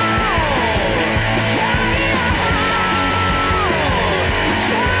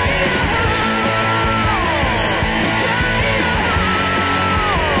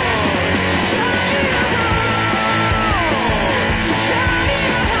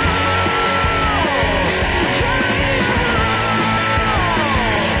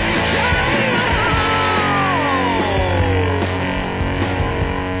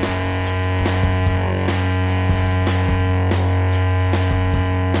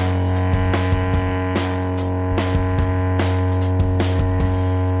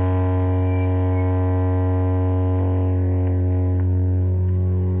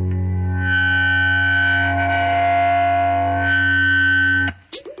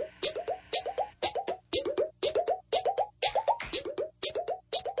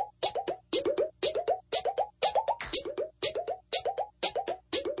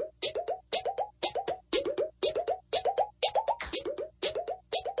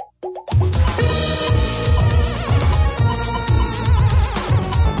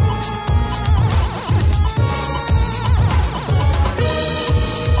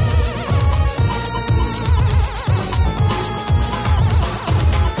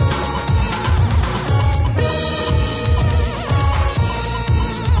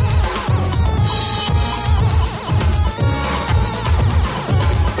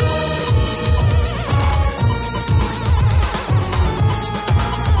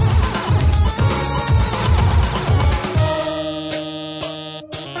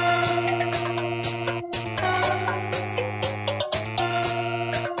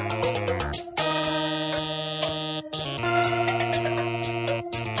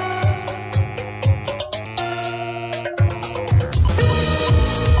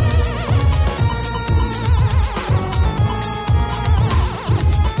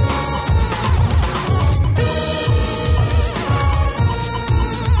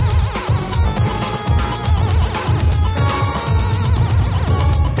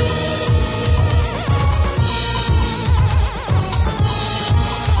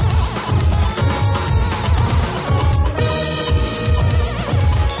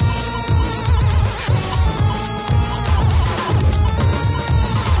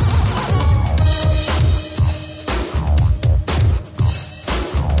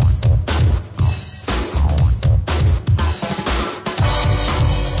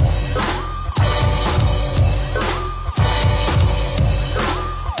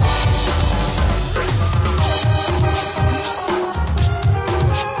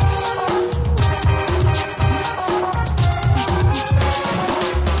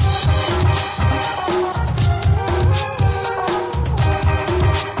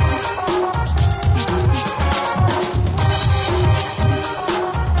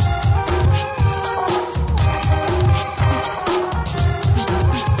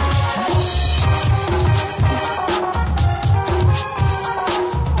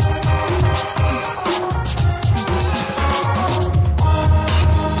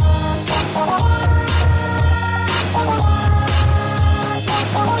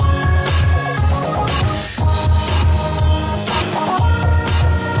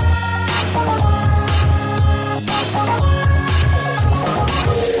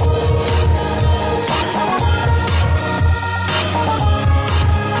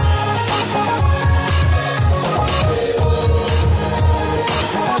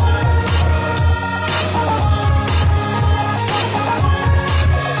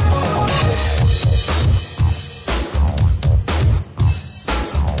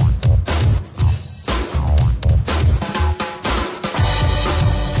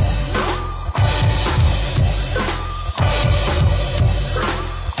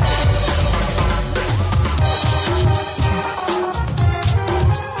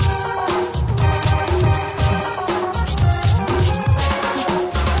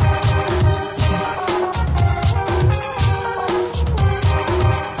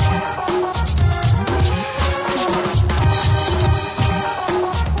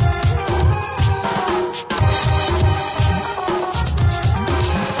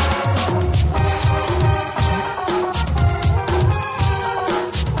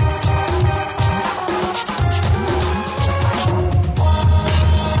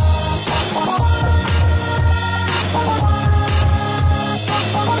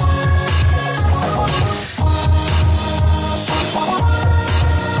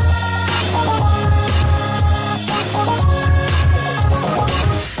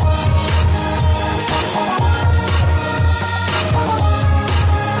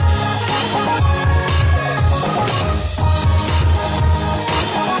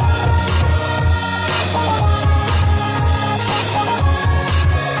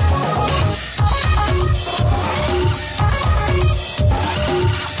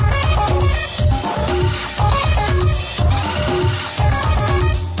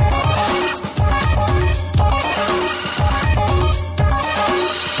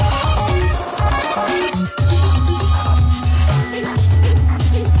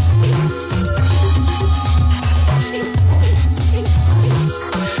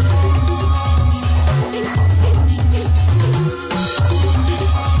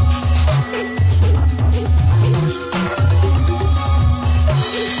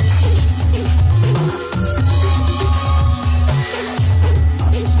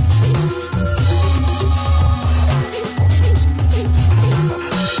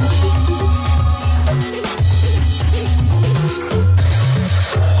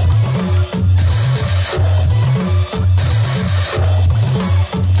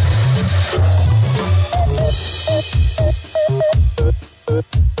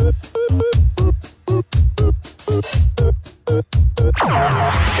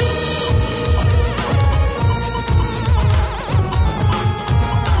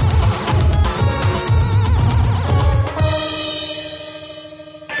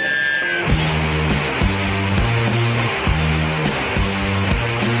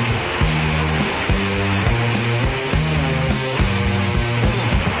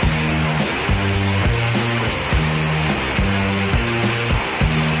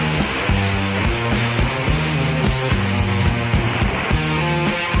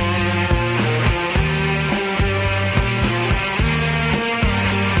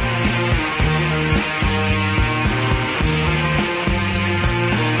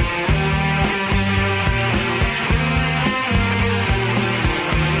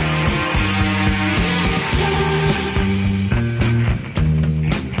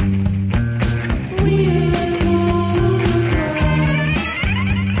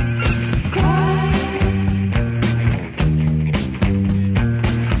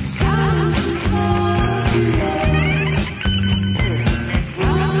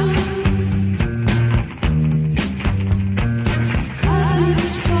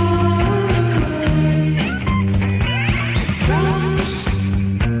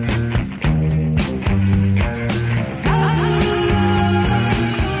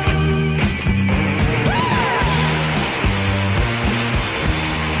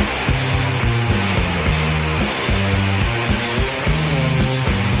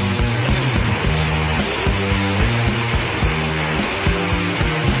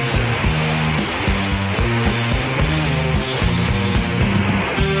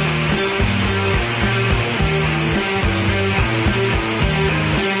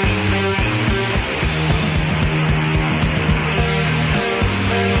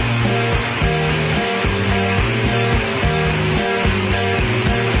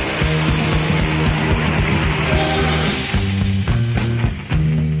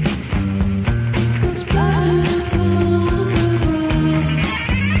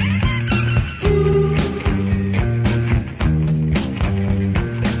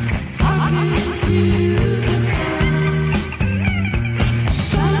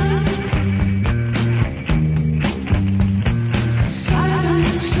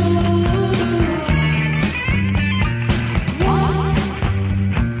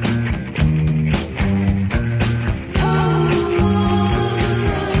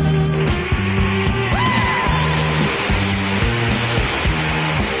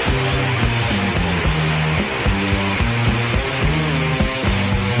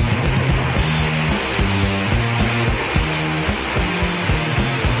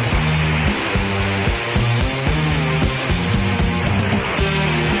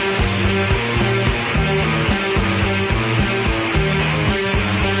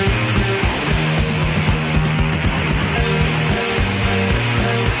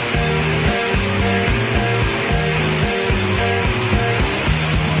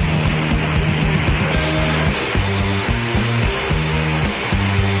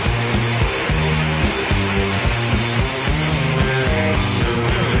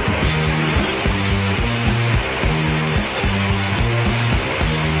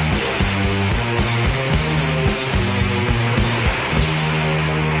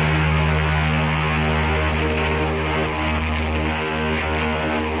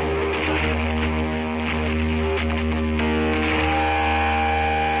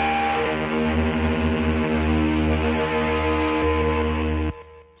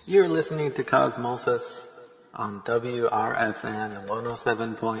 You're listening to Cosmosis on WRFN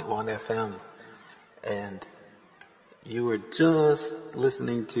 107.1 FM, and you were just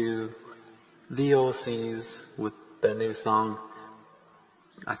listening to the OCs with their new song.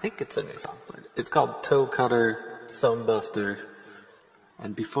 I think it's a new song, but it's called Toe Cutter Thumb Buster.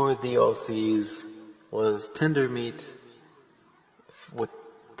 And before the OCs was Tender Meat with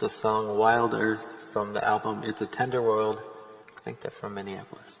the song Wild Earth from the album It's a Tender World. I think they're from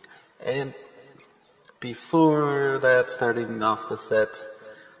Minneapolis. And before that, starting off the set,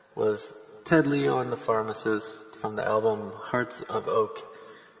 was Ted Leo and the Pharmacist from the album Hearts of Oak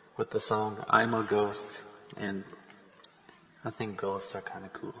with the song I'm a Ghost. And I think ghosts are kind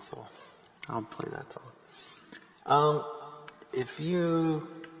of cool, so I'll play that song. If you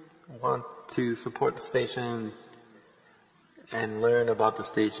want to support the station and learn about the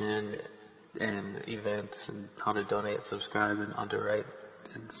station and events and how to donate, subscribe, and underwrite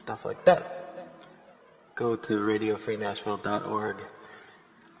and stuff like that, go to radiofreenashville.org.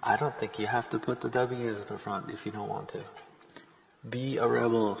 I don't think you have to put the W's in the front if you don't want to. Be a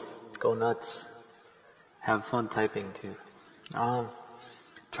rebel. Go nuts. Have fun typing too.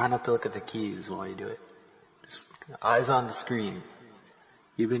 Try not to look at the keys while you do it. Just eyes on the screen.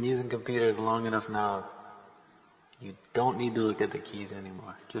 You've been using computers long enough now. You don't need to look at the keys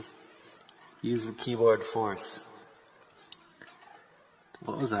anymore. Just use the keyboard force.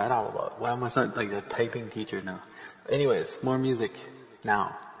 What was that all about? Why am I sound like a typing teacher now? Anyways, more music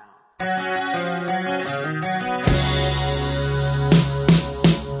now.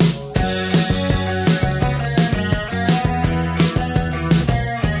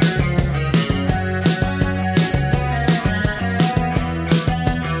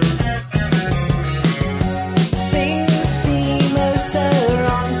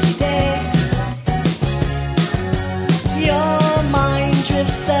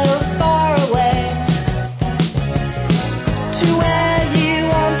 To where you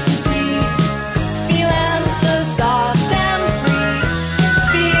want to be, feeling so soft and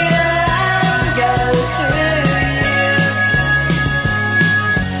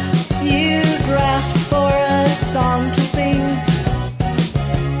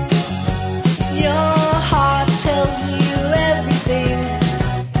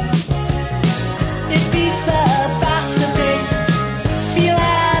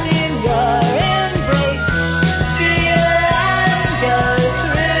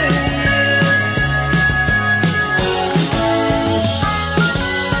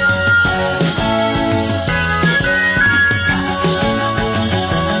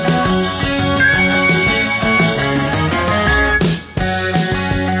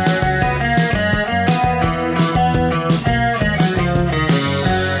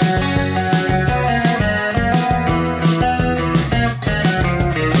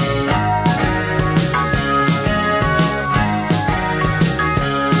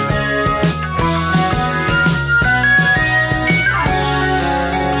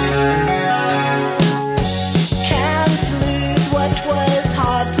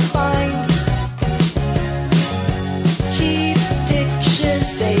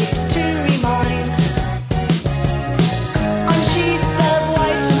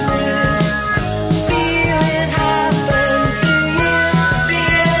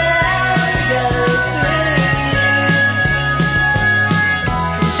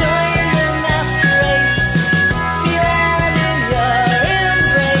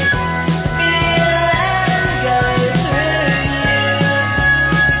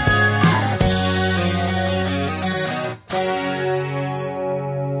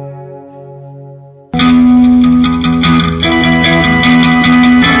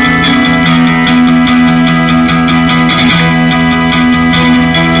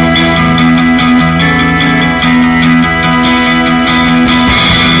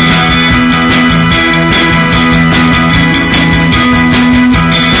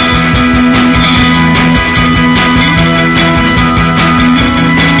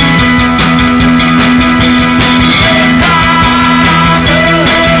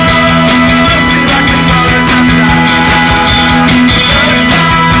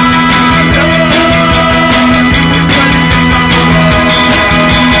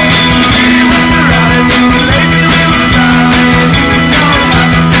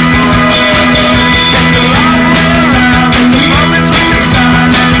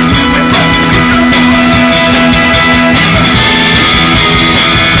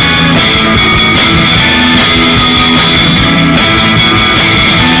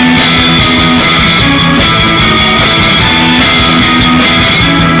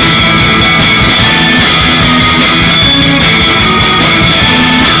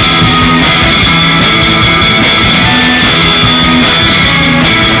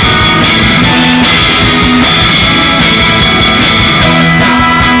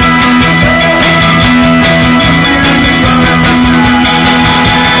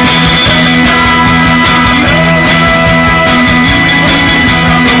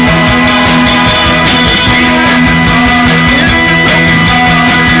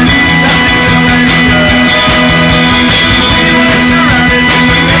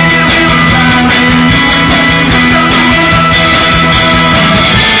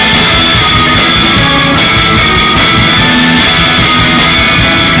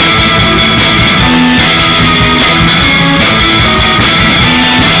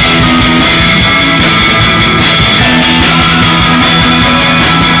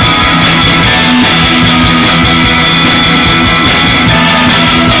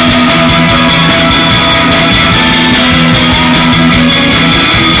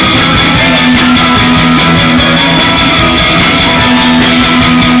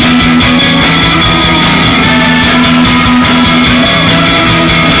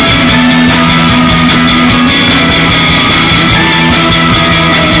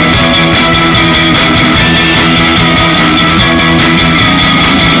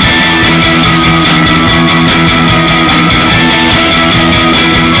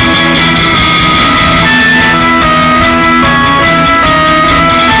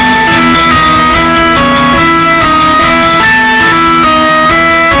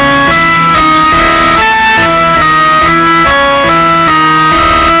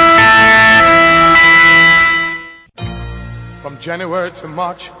January to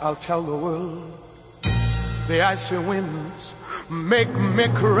March, I'll tell the world. The icy winds make me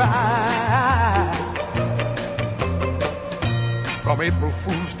cry. From April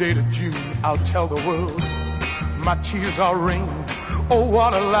Fool's Day to June, I'll tell the world. My tears are rain, oh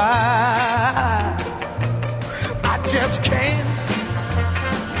what a lie. I just can't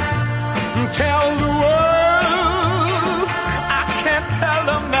tell the world. I can't tell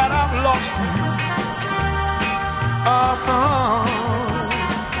them that I've lost you.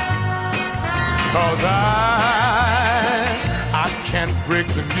 Cause I can't break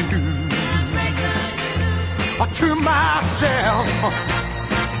the news to myself.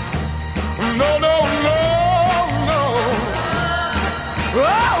 No, no, no, no.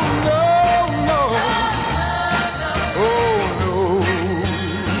 Oh, no, no. Oh, no.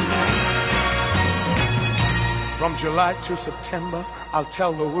 From July to September, I'll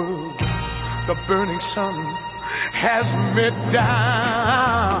tell the world. The burning sun has me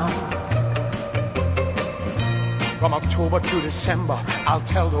down. From October to December, I'll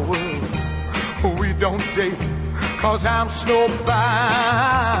tell the world. We don't date, cause I'm snowbound.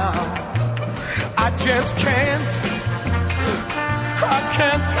 I just can't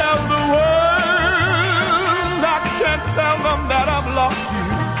tell the world. I can't tell them that I've lost you.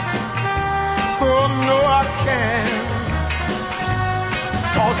 Oh no, I can't.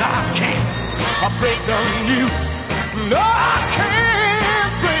 Cause I can't break the news. No, I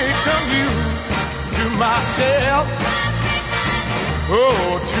can't break the news to myself.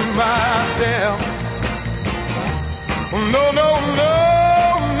 Oh, to myself. No, no, no,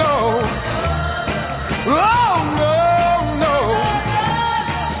 no. Oh, no, no.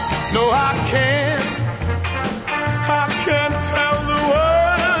 No, I can't tell the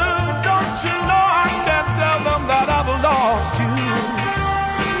world. Don't you know I can't tell them that I've lost you.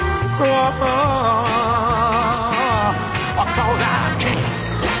 Cause I can't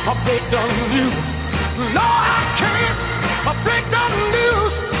break the news. No, I can't break the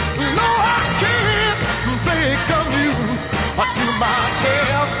news. No, I can't break the news to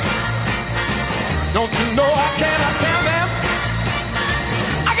myself. Don't you know I cannot tell them?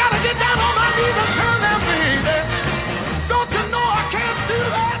 I gotta get down on my knees and tell them, baby. Don't you know I can't do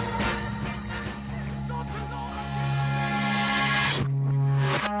that? Don't you know I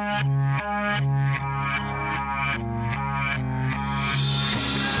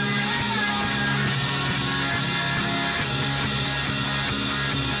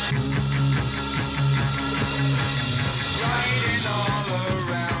Riding all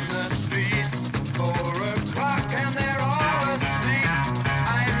around the streets, 4 o'clock and they're all asleep.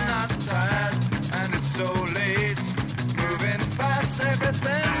 I'm not tired and it's so late. Moving fast,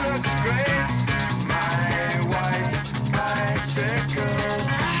 everything looks great. My white bicycle.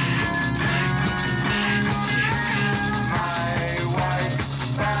 My white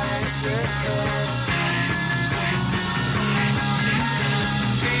bicycle.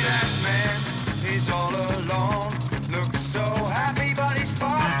 See that man, he's all alone. Looks so happy, but he's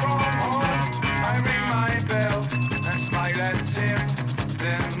far from home. I ring my bell and smile at him,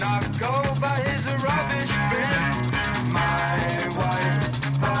 then knock over his rubbish bin. My white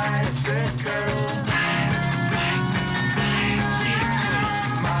bicycle.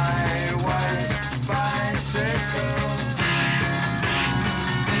 My white bicycle.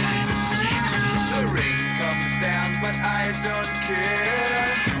 The rain comes down, but I don't care.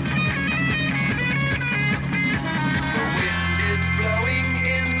 The wind is blowing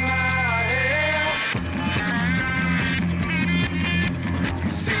in my hair.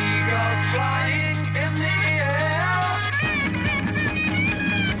 Seagulls flying in the air.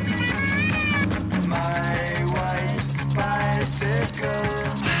 My white bicycle.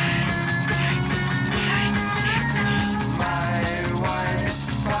 My white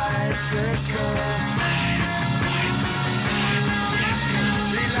bicycle.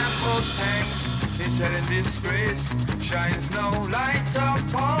 The lamppost hangs, his head in disgrace, shines no light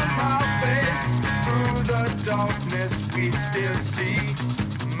upon my face. Through the darkness we still see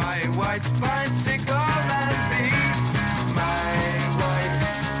my white bicycle and me. My white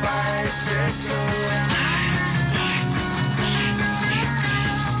bicycle.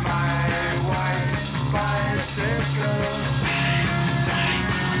 My white bicycle.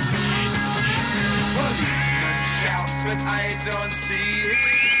 Policeman shouts, but I don't see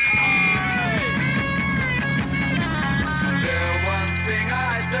him. The one thing I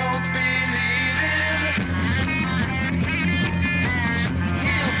don't believe in.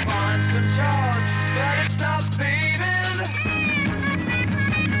 He'll find some charge, but it's not paving.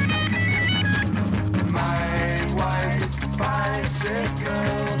 My white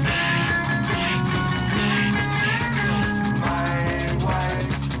bicycle. My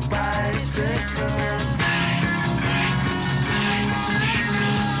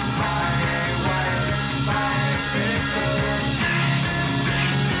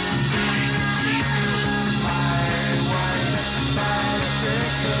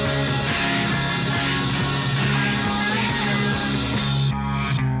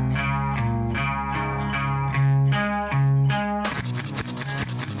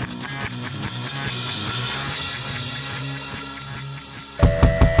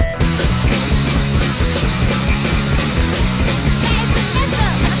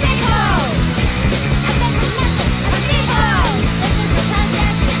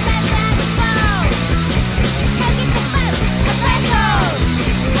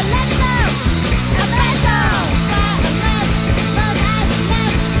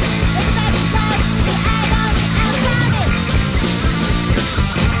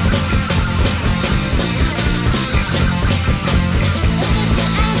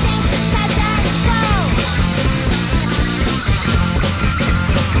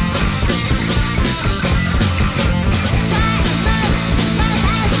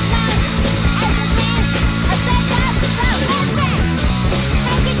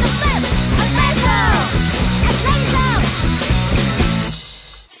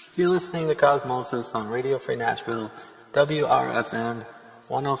You're listening to Cosmosis on Radio Free Nashville, WRFN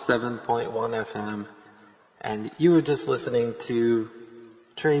 107.1 FM, and you were just listening to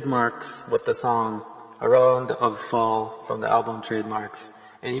Trademarks with the song Around of Fall from the album Trademarks.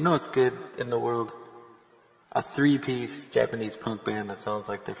 And you know what's good in the world? A three-piece Japanese punk band that sounds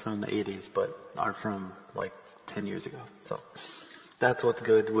like they're from the 80s, but are from like 10 years ago. So that's what's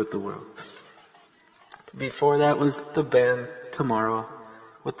good with the world. Before that was the band Tomorrow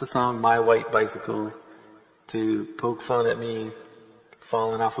with the song My White Bicycle to poke fun at me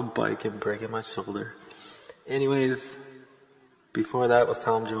falling off a bike and breaking my shoulder. Anyways, before that was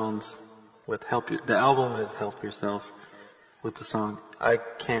Tom Jones with the album is Help Yourself with the song I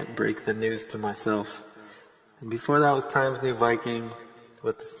Can't Break the News to Myself. And before that was Times New Viking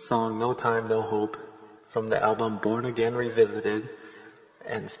with the song No Time, No Hope from the album Born Again Revisited.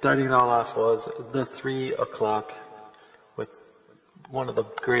 And starting it all off was The 3 O'Clock with one of the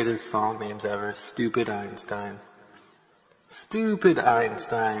greatest song names ever, Stupid Einstein. Stupid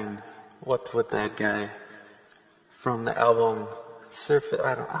Einstein. What's with that guy? From the album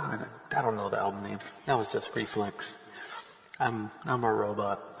I don't know the album name. That was just Reflex. I'm a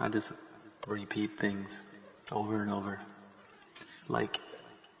robot. I just repeat things over and over. Like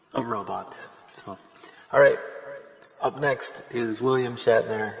a robot. So, alright. Up next is William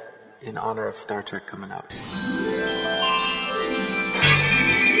Shatner in honor of Star Trek coming out.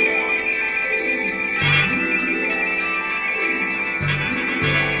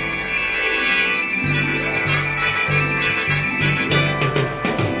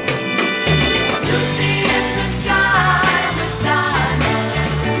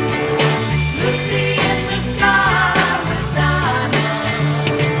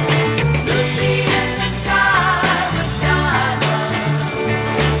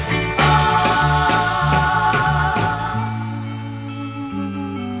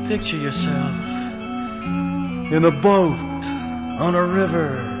 Picture yourself in a boat on a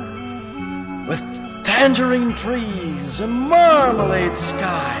river with tangerine trees and marmalade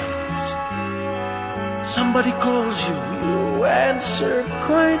skies. Somebody calls you, you answer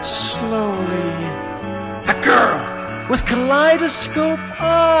quite slowly. A girl with kaleidoscope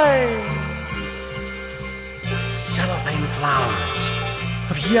eyes. Cellophane flowers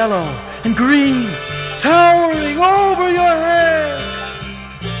of yellow and green towering over your head.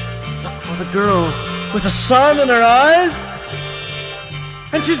 The girl with the sun in her eyes,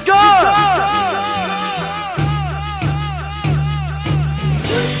 and she's gone.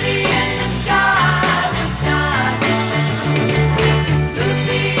 Lucy in the sky with diamonds.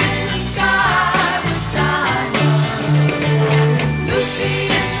 Lucy in the sky with diamonds. Lucy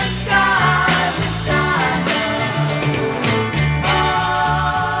in the sky with diamonds.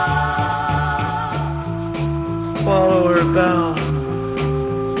 Follow her down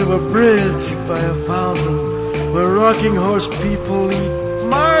to a bridge by a fountain where rocking horse people eat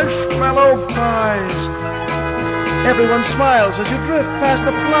marshmallow pies. Everyone smiles as you drift past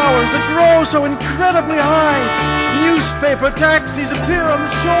the flowers that grow so incredibly high. Newspaper taxis appear on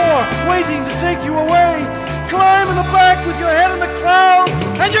the shore, waiting to take you away. Climb in the back with your head in the clouds,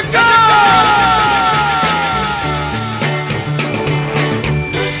 and you're gone!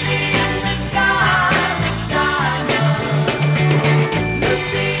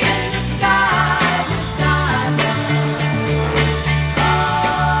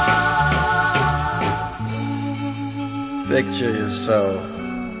 Picture yourself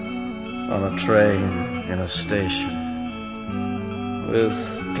on a train in a station with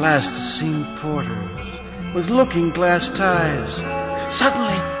plasticine porters with looking glass ties.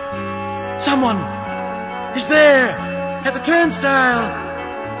 Suddenly, someone is there at the turnstile.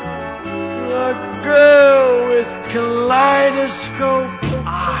 A girl with kaleidoscope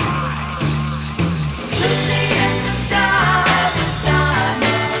eyes.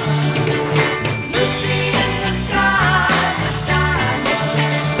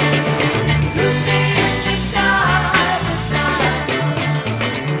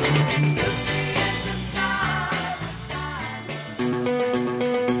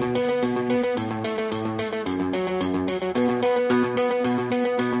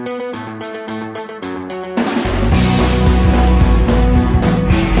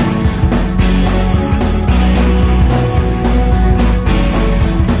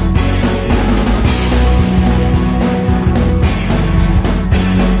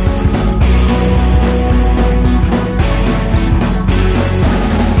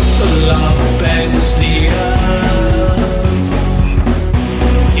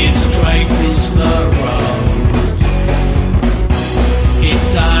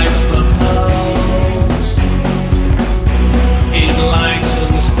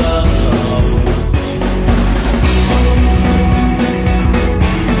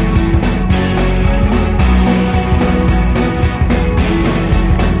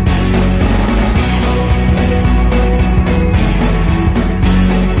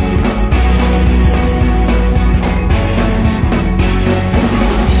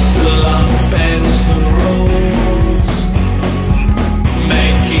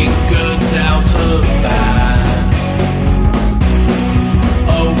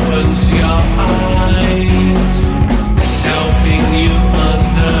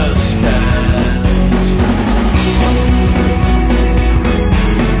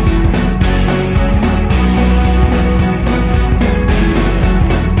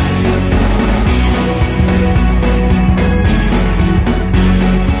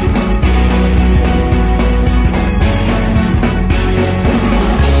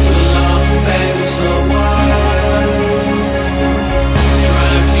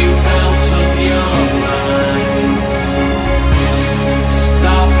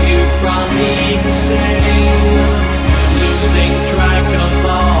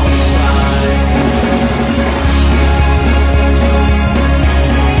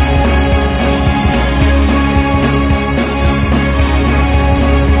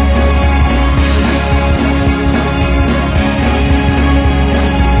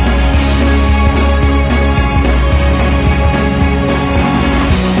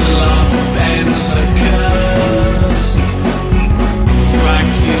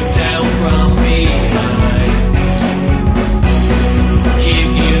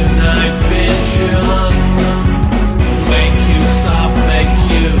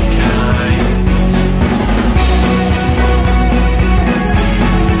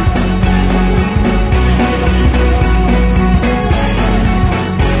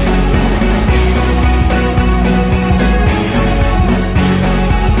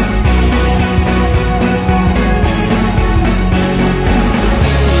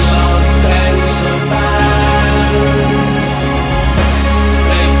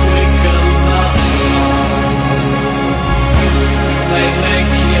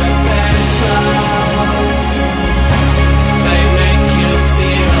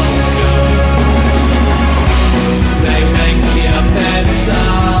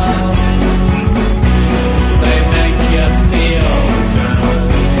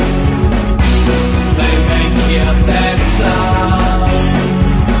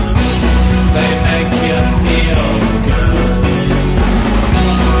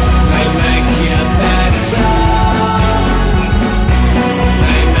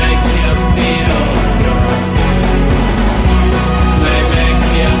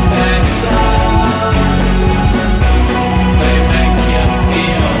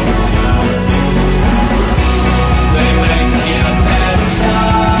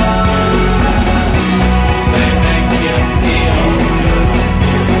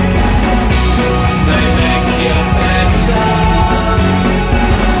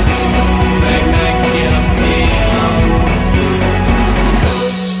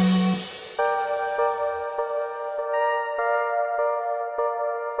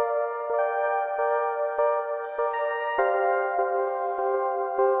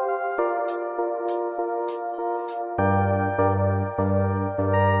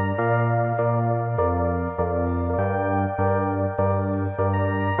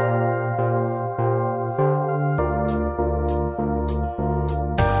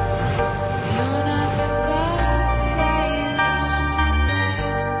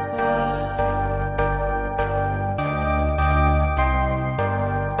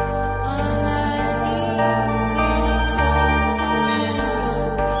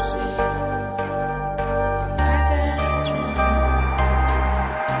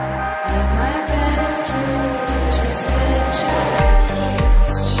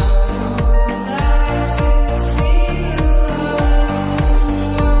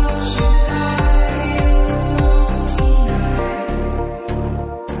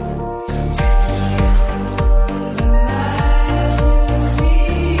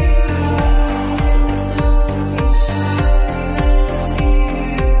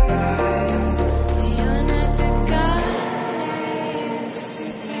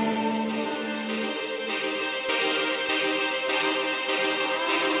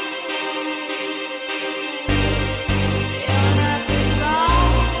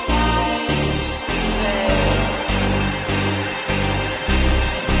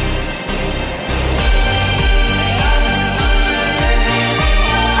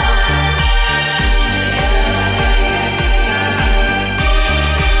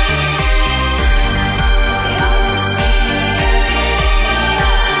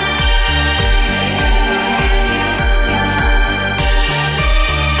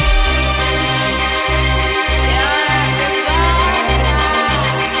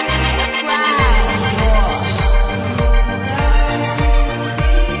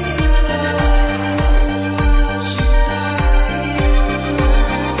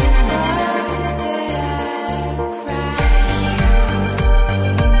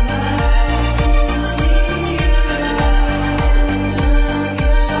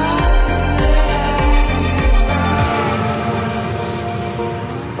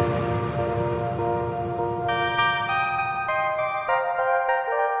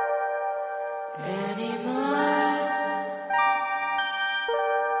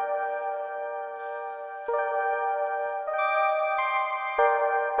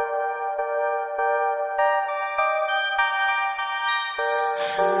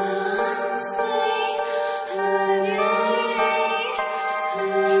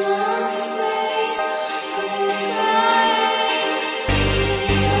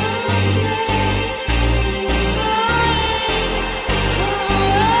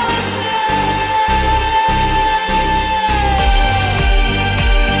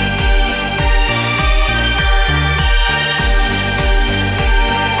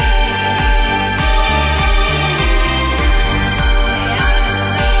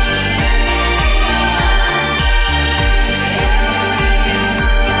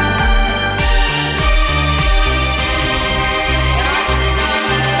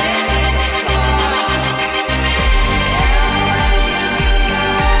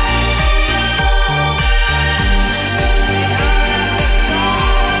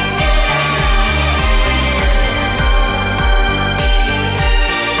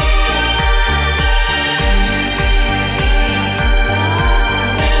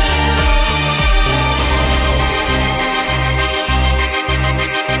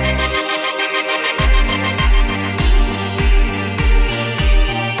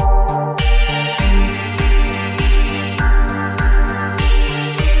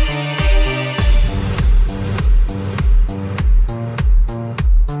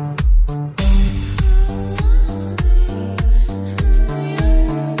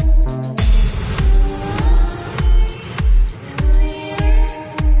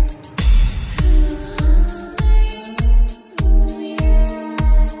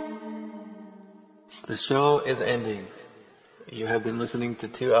 The show is ending. You have been listening to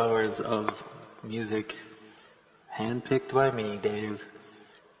 2 hours of music handpicked by me, Dave,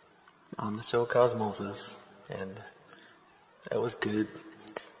 on the show Cosmosis, and it was good.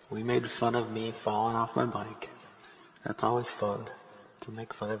 We made fun of me falling off my bike. That's always fun, to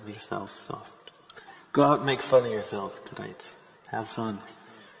make fun of yourself. So go out and make fun of yourself tonight. Have fun.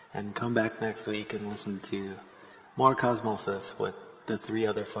 And come back next week and listen to more Cosmosis with the 3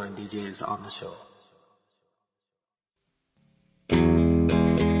 other fine DJs on the show.